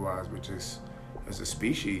 ethnic wise, but just as a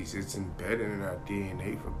species, it's embedded in our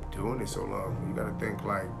DNA from doing it so long. You gotta think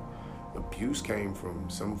abuse came from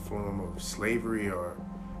some form of slavery, or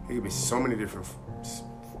it could be so many different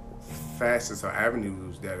facets or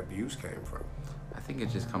avenues that abuse came from. I think it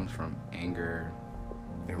just comes from anger,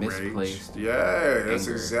 and misplaced. Rage. Yeah, that's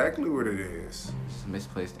anger. Exactly what it is. It's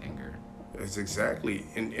misplaced anger. It's exactly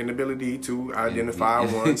an inability to identify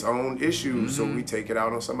one's own issues, so we take it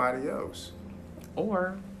out on somebody else.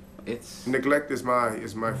 Or it's neglect is my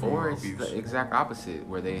form or of it's abuse. the exact opposite,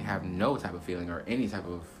 where they have no type of feeling or any type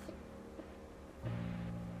of.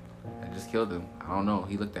 I just killed him. I don't know.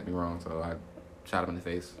 He looked at me wrong, so I shot him in the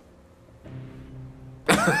face.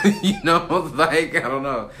 You know, like, I don't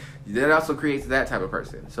know. That also creates that type of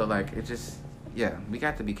person. So, like, it just, yeah, we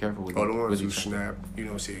got to be careful with Or the ones with who each other. snap, you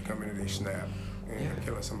don't see it coming and they snap. And Yeah.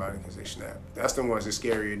 killing somebody because they snap. That's the ones that's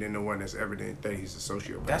scarier than the one that's evident that he's a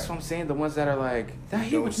sociopath. That's what I'm saying. The ones that are like, that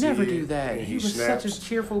he don't would see never it, do that. and He he was such a snaps.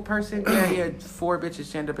 cheerful person. Yeah, he had 4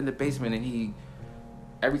 bitches chained up in the basement, and he,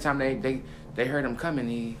 every time they heard him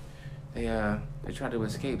coming, they tried to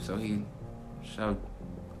escape. So he shoved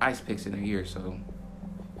ice picks in their ear, so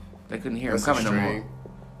they couldn't hear him coming no more.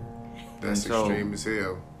 That's And so- extreme as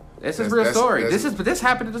hell. This is That's- real that's- story. that's- This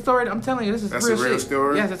happened in the story. I'm telling you, this is That's real a real shit.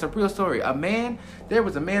 story? Yes, it's a real story. There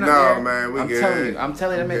was a man No, out there. man, we I'm good.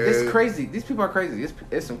 telling you, We man, this is good. crazy. These people are crazy.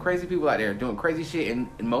 There's some crazy people out there doing crazy shit, and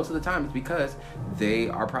most of the time it's because they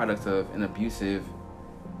are products of an abusive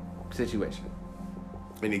situation.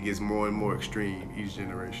 And it gets more and more extreme each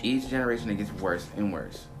generation. Each generation it gets worse and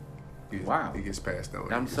worse. Wow. It gets passed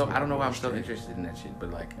on. I don't know why I'm so interested in that shit,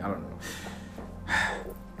 but like, I don't know.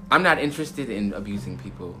 I'm not interested in abusing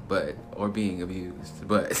people, or being abused,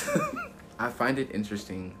 but I find it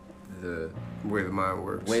interesting the Where the mind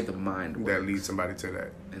works. way the mind works. That leads somebody to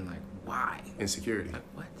that. And like, why? Insecurity. Like,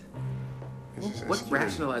 what? It's just What insecurity.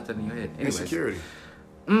 rationalized that in your head? Anyways. Insecurity.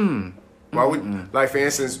 Why would, like, for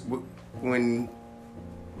instance, what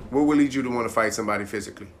would lead you to want to fight somebody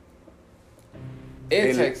physically? It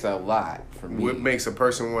And takes a lot for me. What makes a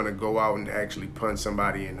person want to go out and actually punch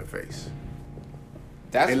somebody in the face?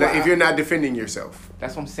 That's And why if you're not defending yourself,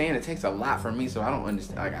 that's what I'm saying. It takes a lot for me, so I don't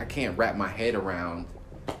understand. Like, I can't wrap my head around.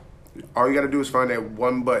 all you got to do is find that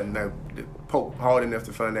one button, that poke hard enough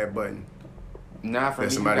to find that button. Nah, for That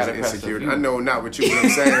me, you somebody's gotta press a insecure. few. I know not with you, what I'm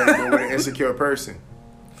saying, but with an insecure person.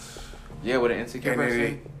 Yeah, with an insecure And then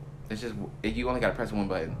person, it's just you only gotta press one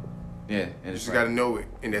button. Yeah, and You it's just got to know it,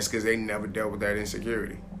 and that's because they never dealt with that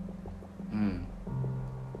insecurity. Mm-hmm.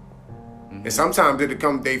 And sometimes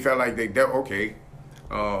they felt like they dealt, okay,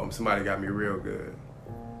 somebody got me real good.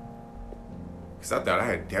 Because I thought I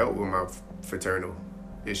had dealt with my fraternal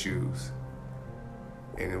issues.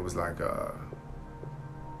 And it was like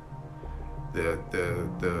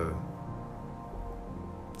the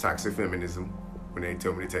toxic feminism, when they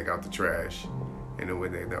told me to take out the trash. And then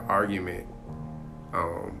when the argument,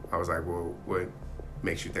 I was like, well, what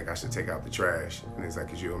makes you think I should take out the trash? And it's like,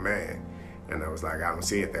 because you're a man. And I was like, I don't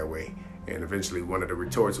see it that way. And eventually one of the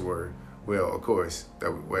retorts were, well, of course,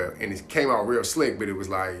 and it came out real slick, but it was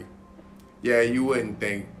like, yeah, you wouldn't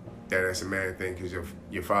think that that's a man thing because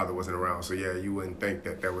your father wasn't around. So yeah, you wouldn't think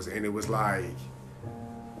that was, and it was like,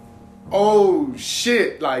 oh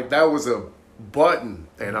shit, like that was a button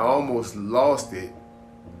and I almost lost it.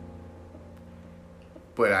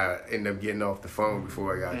 But I ended up getting off the phone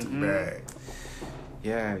before it got too bad.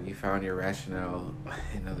 Yeah, you found your rationale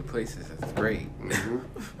in other places. That's great.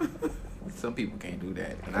 Some people can't do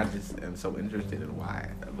that, and I just am so interested in why.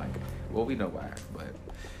 I'm like, well, we know why, but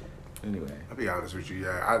anyway. I'll be honest with you,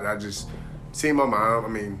 yeah. I just seen my mom. I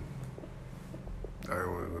mean, I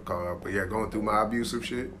don't want to call her out, but yeah, going through my abusive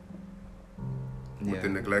shit with the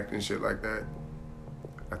neglect and shit like that.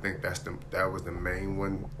 I think that was the main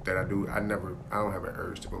one that I do. I don't have an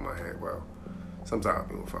urge to put my hand. Well, sometimes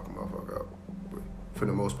people fuck a motherfucker up, but for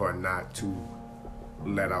the most part, not to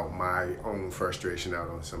let out my own frustration out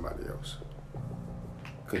on somebody else.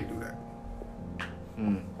 Couldn't do that.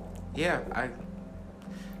 Yeah,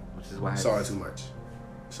 which is why Saw it too much.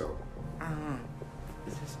 So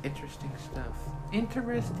This is interesting stuff.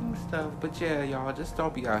 Interesting stuff. But yeah, y'all, just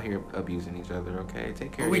don't be out here abusing each other, okay?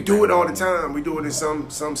 Take care. we of do your it all the family. time. We do it in some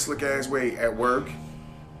slick ass way at work.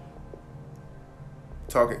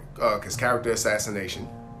 Talking, cause character assassination.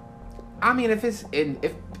 I mean, if it's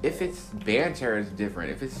banter, it's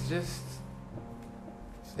different.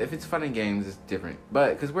 If it's fun and games, it's different.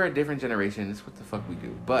 But because we're a different generation, it's what the fuck we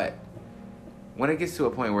do. But when it gets to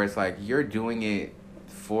a point where it's like you're doing it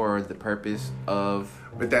for the purpose of,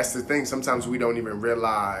 But that's the thing. Sometimes we don't even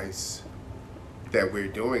realize that we're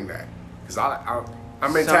doing that. Cause I'm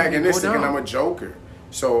Some antagonistic people and I'm don't. a joker,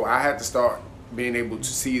 so I had to start being able to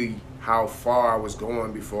see how far I was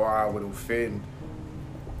going before I would offend.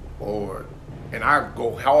 And I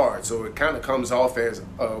go hard, so it kind of comes off as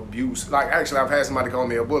abuse. Like, actually, I've had somebody call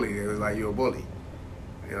me a bully. It was like, you're a bully.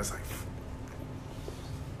 And I was like,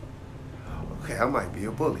 okay, I might be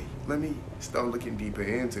a bully. Let me start looking deeper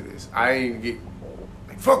into this. I ain't get,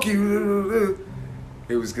 like, fuck you.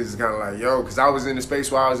 It was because it's kind of like, yo, because I was in the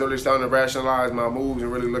space where I was really starting to rationalize my moves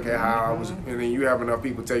and really look at how I was. And then you have enough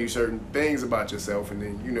people tell you certain things about yourself, and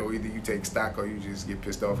then, you know, either you take stock or you just get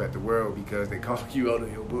pissed off at the world because they call you out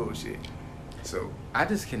on your bullshit. So I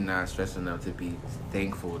just cannot stress enough to be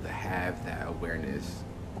thankful to have that awareness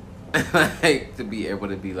like to be able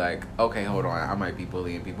to be like, okay, hold on, I might be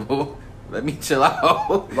bullying people. Let me chill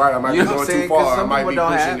out. Right, I might You be know what going I'm too saying? 'Cause far. I some might people be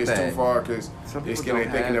don't pushing have this that. too far because Some it's people getting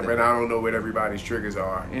don't thinking have of it. that. I don't know what everybody's triggers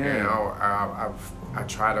are. Yeah. And I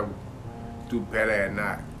try to do better at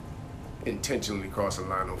not intentionally crossing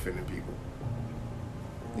the line on offending people.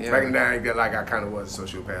 Yeah. Back in the day, like I kind of was a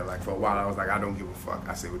sociopath. Like for a while, I was like, I don't give a fuck.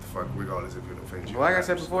 I say what the fuck, regardless if it offends you. Well, like I or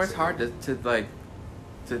said not. before, it's hard to like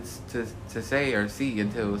to say or see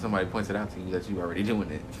until somebody points it out to you that you already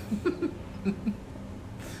doing it.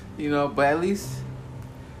 You know, but at least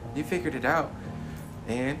you figured it out,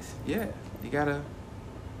 and yeah, you gotta.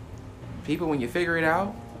 People, when you figure it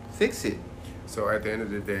out, fix it. So at the end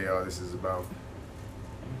of the day, all this is about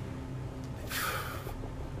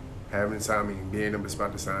having time and being able to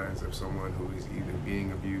spot the signs of someone who is either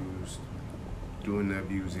being abused, doing the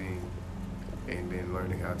abusing, and then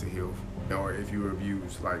learning how to heal. Or if you were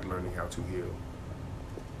abused, like learning how to heal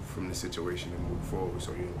from the situation and move forward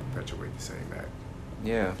so you don't perpetuate the same act.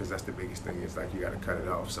 Yeah. Because that's the biggest thing. It's like you got to cut it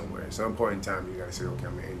off somewhere. At some point in time, you got to say, okay,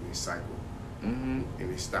 I'm going to end this cycle. Mm-hmm.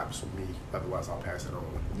 And it stops with me. Otherwise, I'll pass it on.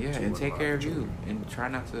 Yeah, to and one take my care of you, children. and try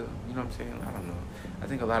not to. You know what I'm saying? I don't know. I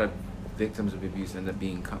think a lot of victims of abuse end up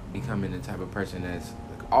becoming the type of person that's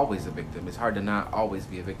like always a victim. It's hard to not always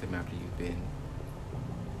be a victim after you've been,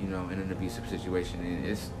 you know, in an abusive situation, and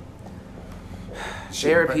it's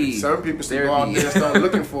therapy. Some people still go out there and start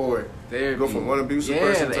looking for it. Therapy. Go from one abusive yeah,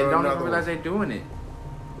 person and to don't another even realize one. they're doing it.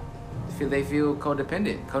 They feel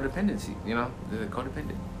codependency. You know, they're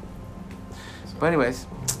codependent. But anyways,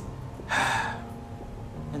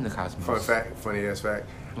 in the cosmos. Fun fact, funny ass fact.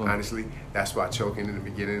 What? Honestly, that's why choking in the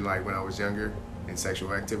beginning, like when I was younger, in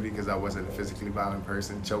sexual activity, because I wasn't a physically violent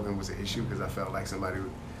person, choking was an issue because I felt like somebody,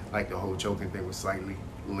 like the whole choking thing was slightly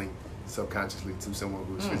linked subconsciously to someone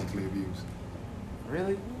who was physically abused.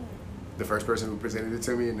 Really? The first person who presented it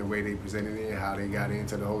to me and the way they presented it and how they got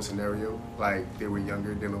into the whole scenario, like they were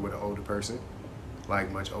younger dealing with an older person,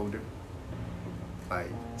 like much older, like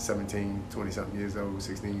 17, 20 something years old,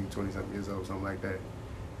 16, 20 something years old, something like that.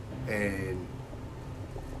 And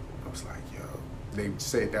I was like, yo, they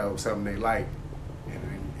said that was something they liked. And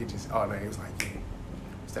then it just, all night, it was like, yeah,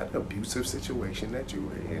 is that an abusive situation that you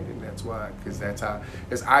were in? And that's why, because that's how,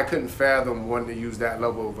 because I couldn't fathom wanting to use that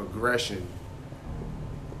level of aggression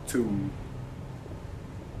to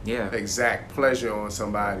exact pleasure on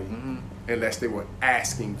somebody unless they were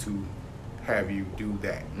asking to have you do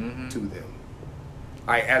that to them.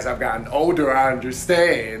 Like, as I've gotten older, I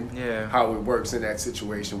understand how it works in that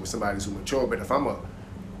situation with somebody who's mature. But if I'm a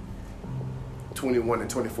 21 and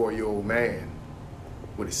 24-year-old man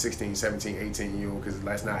with a 16, 17, 18-year-old, because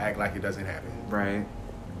let's not act like it doesn't happen. Right.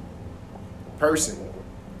 Person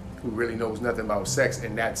who really knows nothing about sex,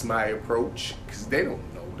 and that's my approach, because they don't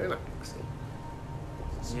know. They're not listening.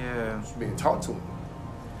 Yeah. It's being taught to them.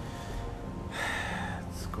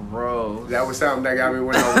 It's gross. That was something that got me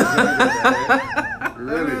when I was younger.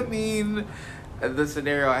 Really? I mean, the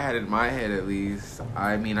scenario I had in my head, at least.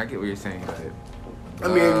 I mean, I get what you're saying, but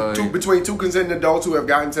I mean, between two consenting adults who have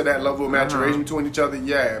gotten to that level of maturation between each other,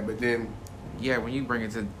 yeah. But then, yeah, when you bring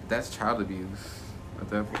it to that's child abuse at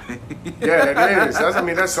that point. yeah, that is.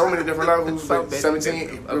 That's so many different levels. So But many 17,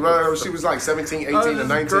 different remember, levels. she was like 17, 18, Oh, or just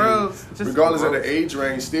 19. gross. Just Regardless of gross. the age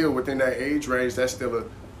range, still within that age range, that's still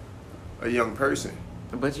a young person.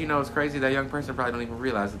 But you know, it's crazy. That young person probably don't even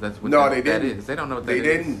realize that that's what No, that, they that didn't. is. They don't know what that They is.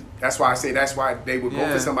 didn't. That's why I say that's why they would go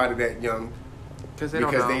Yeah. for somebody that young, Because they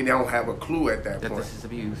they don't have a clue at that that point. this is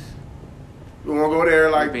abuse. We won't go there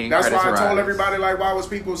like being that's why I told predatorized. everybody like why was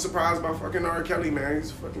people surprised by fucking R. Kelly, man?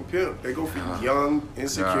 He's a fucking pimp. They go for young,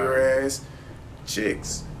 insecure ass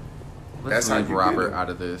chicks. Let's That's how leave you Robert get it. out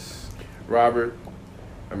of this. Robert,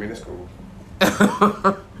 I mean it's cool.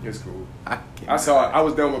 It's cool. I I saw it. I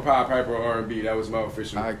was done with Pied Piper R&B. That was my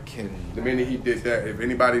official. can. The minute he did that, if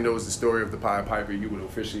anybody knows the story of the Pied Piper, you would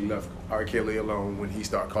officially left R. Kelly alone when he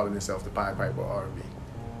started calling himself the Pied Piper R&B.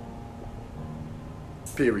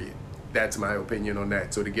 Period. That's my opinion on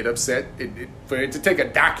that. So to get upset, for it to take a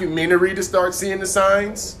documentary to start seeing the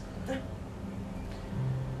signs,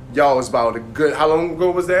 y'all was about a good, how long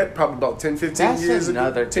ago was that? Probably about 10, 15 That's years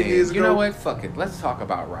another ago. 10 thing. years ago. You know what? Fuck it. Let's talk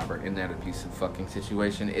about Robert in that abusive fucking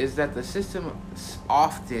situation. Is that the system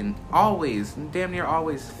often, always, damn near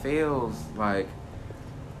always fails. Like,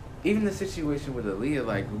 even the situation with Aaliyah,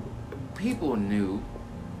 like, people knew.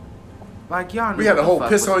 Like, y'all knew. We had a what the whole fuck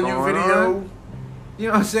piss was on you going video. on. You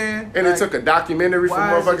know what I'm saying? And Like, it took a documentary for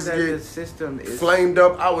why is it motherfuckers that to the get system is flamed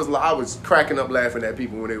up. I was cracking up laughing at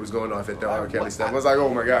people when it was going off at the R. Kelly stuff. I was like, oh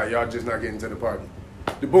my God, y'all just not getting to the party.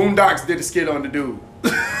 The Boondocks did a skit on the dude.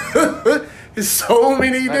 It's so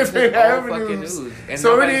many Like, it's different just all fucking avenues. news. And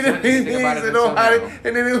So many nobody's done different anything things about it and until nobody. now.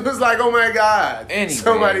 And then it was like, oh my God. Anyways.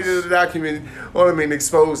 Somebody did a document on him and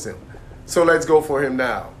exposed him. So let's go for him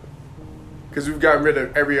now. Because we've gotten rid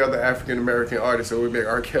of every other African American artist, so we make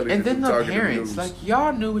R. Kelly And then the target of parents, news. like,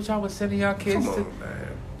 y'all knew what y'all was sending y'all kids Come to. on, man.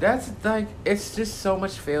 That's like, it's just so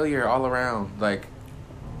much failure all around. Like,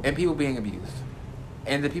 and people being abused.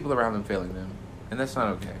 And the people around them failing them. And that's not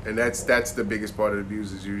okay. And that's the biggest part of the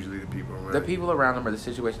abuse is usually the people around. The people around them or the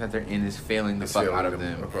situation that they're in is failing the It's fuck failing out of them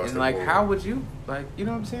them. across And the like, board. how would you, like, you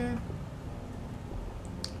know what I'm saying?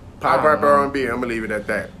 Pied I don't Piper know. R&B. I'm gonna leave it at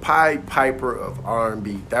that. Pied Piper of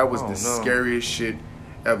R&B. That was Oh, the no. scariest shit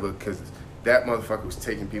ever because that motherfucker was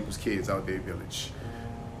taking people's kids out their village.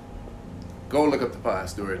 Go look up the Pied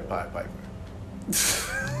story of the Pied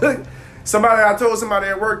Piper. I told somebody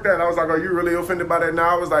at work that I was like, "Are you really offended by that?"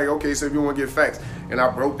 Now I was like, "Okay, so if you want to get facts," and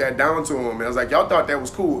I broke that down to him, and I was like, "Y'all thought that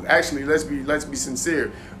was cool? Actually, let's be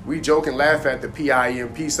sincere. We joke and laugh at the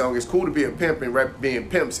PIMP song. It's cool to be a pimp and rap being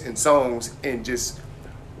pimps in songs and just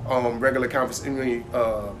regular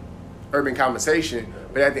urban conversation.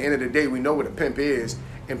 But at the end of the day, we know what a pimp is.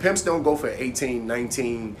 And pimps don't go for 18,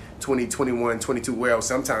 19, 20, 21, 22. Well,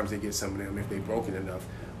 sometimes they get some of them if they broken enough.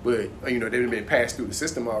 But, you know, they've been passed through the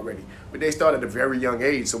system already. But they start at a very young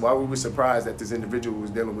age. So why we were surprised that this individual was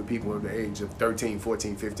dealing with people of the age of 13,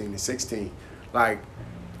 14, 15, and 16. Like,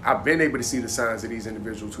 I've been able to see the signs of these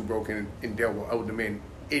individuals who broke in and dealt with older men.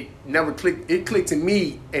 It never clicked. It clicked to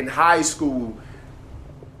me in high school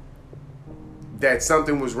that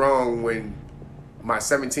something was wrong when my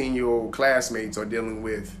 17-year-old classmates are dealing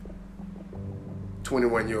with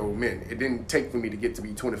 21-year-old men. It didn't take for me to get to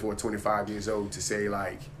be 24, 25 years old to say,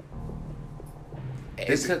 like...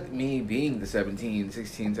 It took me being the 16,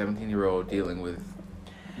 17-year-old dealing with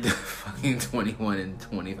the fucking 21 and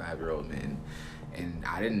 25-year-old men. And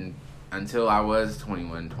I didn't, until I was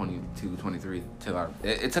 21, 22, 23,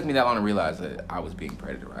 it took me that long to realize that I was being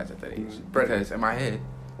predatorized at that age. Because in my head...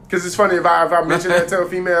 Because it's funny, if I mention that to a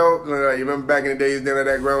female, you remember back in the days dealing with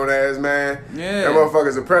that grown-ass man? Yeah. That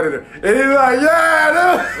motherfucker's a predator. And he's like,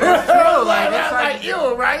 yeah, It's true. Like, it's like,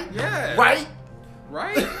 you, right? Yeah. Right?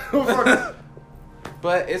 Right?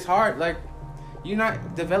 But it's hard. Like, you're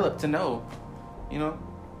not developed to know. You know?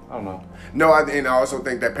 I don't know. No, and I also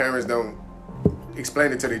think that parents don't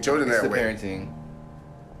explain it to their children It's that the way. parenting.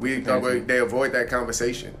 They avoid that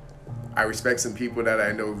conversation. I respect some people that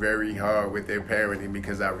I know very hard with their parenting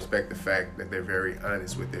because I respect the fact that they're very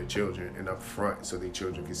honest with their children and upfront so their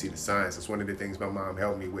children can see the signs. That's one of the things my mom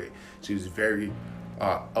helped me with. She was very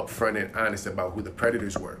upfront and honest about who the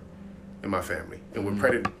predators were in my family and what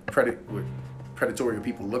what predatory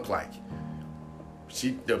people look like.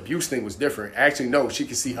 The abuse thing was different. Actually, no, she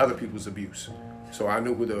could see other people's abuse. So I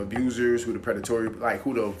knew who the abusers, who the predatory, like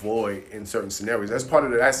who to avoid in certain scenarios. That's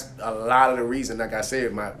a lot of the reason, like I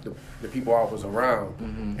said, the people I was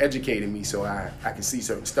around educated me so I could see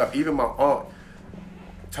certain stuff. Even my aunt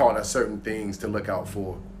taught us certain things to look out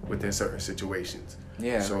for within certain situations.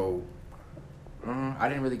 Yeah. So I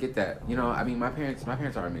didn't really get that. You know, I mean, my parents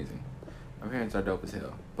are amazing. My parents are dope as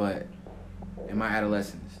hell. But in my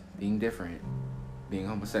adolescence, being different, being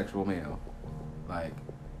homosexual male, like,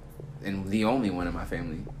 and the only one in my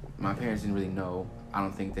family, my parents didn't really know. I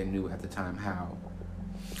don't think they knew at the time how.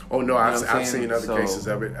 oh no, You know I've what I'm seen saying? other So- cases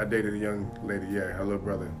of it. I dated a young lady, her little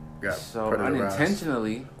brother got So predatorized.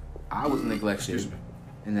 unintentionally, I was neglected Excuse me.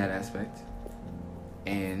 in that aspect,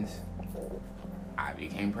 and I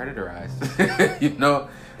became predatorized. You know,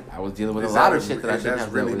 I was dealing with a lot of shit that I shouldn't That's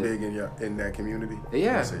have really dealt with. big in that community.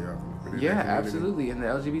 Yeah. I say y'all, but in Yeah, that community. absolutely. In the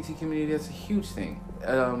LGBT community, that's a huge thing.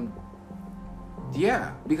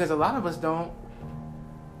 Yeah, because a lot of us don't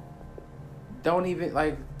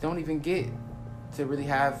even get to really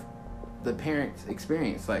have the parent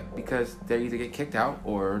experience, like, because they either get kicked out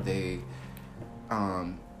or they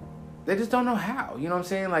just don't know how. You know what I'm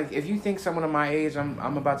saying? Like, if you think someone of my age,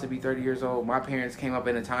 I'm about to be 30 years old. My parents came up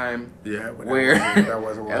in a time Yeah, but where that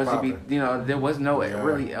wasn't what LGBT, popping. you know, there was no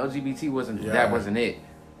really LGBT Yeah. that wasn't it.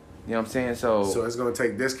 You know what I'm saying? So it's going to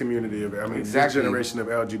take this community of, Exactly. this generation of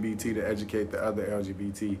LGBT to educate the other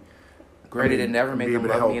LGBT. Granted, it never made be them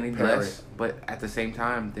able to love me help any parent. less, but at the same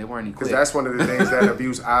time, they weren't Because equipped. that's one of the things that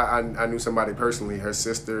abuse. I knew somebody personally. Her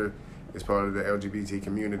sister is part of the LGBT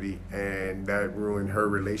community, and that ruined her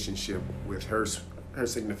relationship with her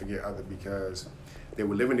significant other because they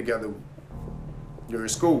were living together during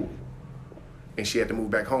school, and she had to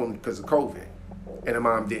move back home because of COVID, and her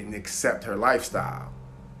mom didn't accept her lifestyle.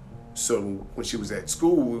 So when she was at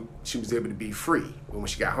school, she was able to be free, but when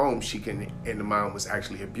she got home, and the mom was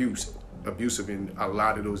actually abusive in a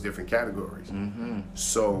lot of those different categories.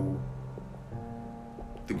 So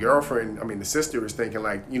the girlfriend, I mean, the sister is thinking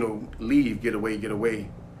like, leave, get away,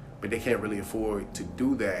 but they can't really afford to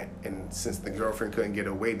do that. And since the girlfriend couldn't get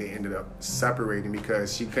away, they ended up separating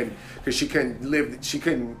because the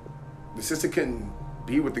sister couldn't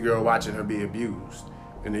be with the girl watching her be abused,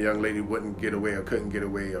 and the young lady wouldn't get away or couldn't get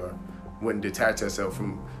away or wouldn't detach herself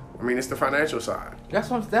from. I mean, it's the financial side.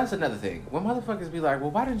 That's another thing. When motherfuckers be like,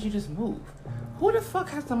 well, why didn't you just move? Who the fuck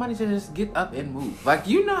has the money to just get up and move? Like,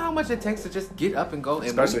 you know how much it takes to just get up and go and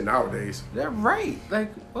especially move? nowadays. They're right.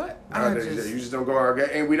 Like, what? Nowadays, you just don't go out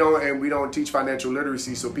and we don't teach financial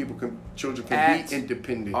literacy so children can be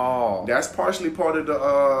independent. Oh, that's partially part of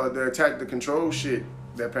the attack, the control shit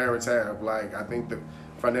that parents have. Like, I think the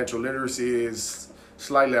financial literacy is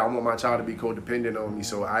slightly, I want my child to be codependent on me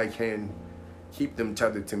so I can keep them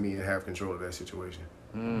tethered to me and have control of that situation.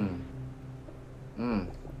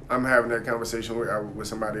 I'm having that conversation with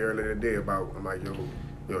somebody earlier today about, I'm like, yo,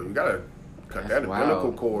 you gotta cut that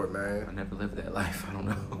umbilical cord, man. I never lived that life. I don't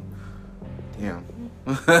know. Damn.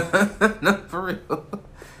 No, for real.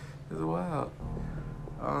 It's wild.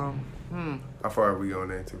 How far are we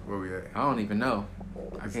going into? Where we at? I don't even know.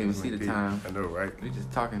 I can't even see the time. I know, right? We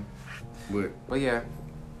just talking. But yeah.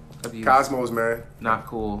 Abuse. Cosmos, man. Not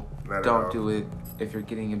cool. Don't do it if you're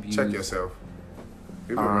getting abused. Check yourself.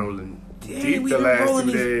 We've been rolling deep the last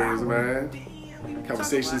 2 days, man.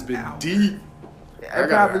 Conversation's been deep.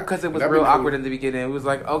 Probably because it was real awkward in the beginning. It was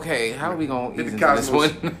like, okay, how are we going to ease into this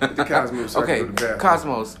one? Hit the Cosmos. Okay,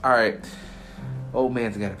 Cosmos. All right. Old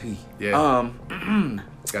man's got to pee. Yeah.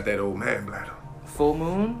 Got that old man bladder. Full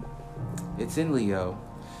moon. It's in Leo.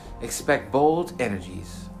 Expect bold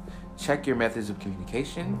energies. Check your methods of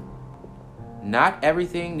communication. Not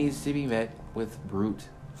everything needs to be met with brute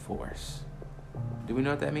force. Do we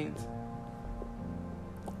know what that means?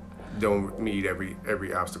 Don't meet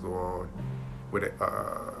every obstacle on with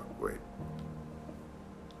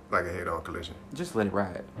like a head-on collision. Just let it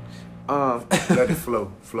ride. Let it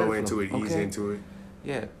flow into it, okay. Ease into it.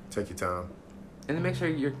 Yeah. Take your time. And then make sure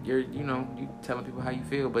you're you telling people how you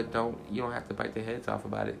feel, but you don't have to bite their heads off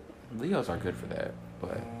about it. Leos are good for that,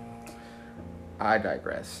 but I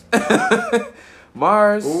digress.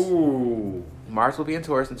 Mars. Ooh. Mars will be in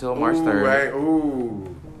Taurus until March 3rd. Right.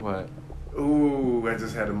 Ooh. What? Ooh, I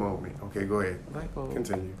just had a moment. Okay, go ahead.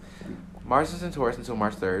 Continue. Mars is in Taurus until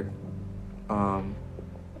March 3rd.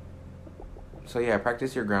 So yeah,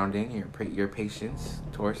 practice your grounding, your patience.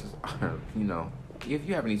 Taurus is, if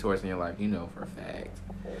you have any Taurus in your life, you know for a fact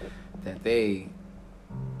that they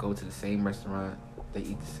go to the same restaurant, they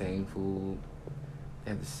eat the same food,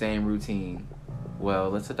 they have the same routine.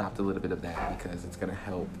 Well, let's adopt a little bit of that because it's gonna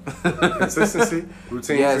help. Consistency,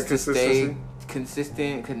 routine, yes, consistency. To stay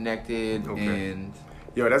consistent, connected, and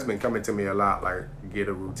that's been coming to me a lot. Like, get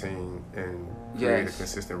a routine and create a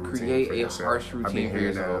consistent routine. Create for yourself. Harsh routine. I've been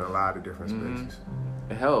hearing for that in a lot of different spaces.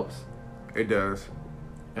 It helps. It does.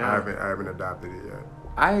 Yeah. I haven't adopted it yet.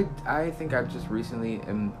 I think I've just recently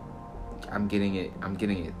I'm getting it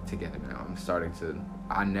together now. I'm starting to.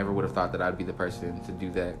 I never would have thought that I'd be the person to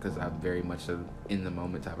do that because I'm very much a in the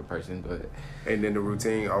moment type of person. But and then the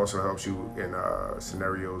routine also helps you in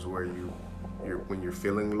scenarios where when you're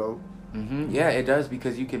feeling low. Mm-hmm. Yeah, it does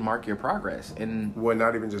because you can mark your progress and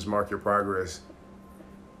not even just mark your progress.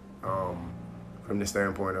 From the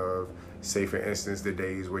standpoint of, say for instance, the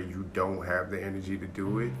days where you don't have the energy to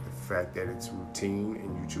do it, the fact that it's routine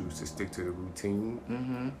and you choose to stick to the routine.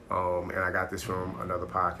 Mm-hmm. And I got this from another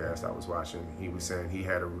podcast I was watching. He was saying he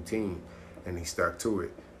had a routine and he stuck to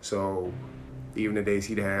it. So even the days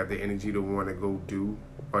he didn't have the energy to want to go do,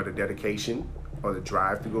 or the dedication or the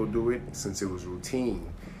drive to go do it, since it was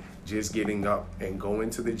routine, just getting up and going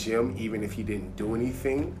to the gym, even if he didn't do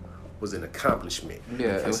anything, was an accomplishment.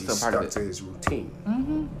 Yeah, because it he was still part of stuck to his routine.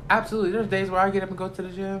 Mm-hmm. Absolutely. There's days where I get up and go to the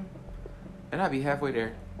gym, and I'll be halfway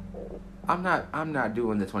there. I'm not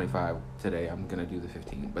doing the 25 today. I'm gonna do the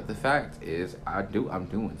 15. But the fact is, I'm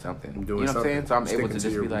doing something. You know what I'm saying? So I'm able to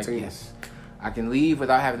just be like, yes, I can leave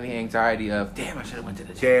without having the anxiety of, damn, I should have went to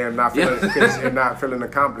the gym. Damn, not feeling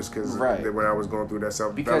accomplished because when I was going through that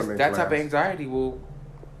self-development because that type of anxiety will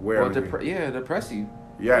depress you.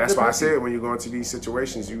 Yeah, that's why I said when you go into these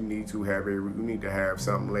situations, you need to have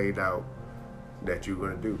something laid out that you're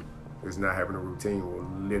gonna do. Because not having a routine will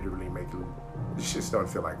literally make you. This shit start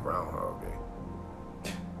to feel like Groundhog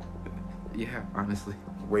Day. Yeah, honestly.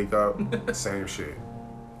 Wake up, same shit.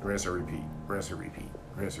 Rinse and repeat. Rinse and repeat.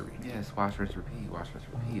 Rinse and repeat. Yes, wash, rinse, repeat. Wash, rinse,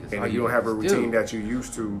 repeat. That's and if you don't have a routine that you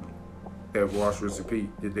used to, that wash, rinse, repeat,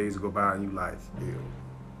 the days go by and you like, ew.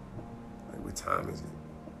 Like, what time is it?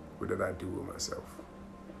 What did I do with myself?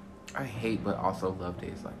 I hate but also love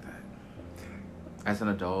days like that. As an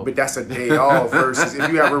adult. But that's a day off versus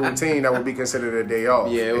if you have a routine, that would be considered a day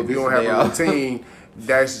off. Yeah, it would if be you don't some have day a off. routine,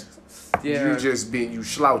 that's Yeah. you just being you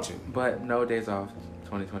slouching. But no days off,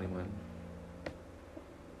 2021.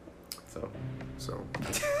 So. So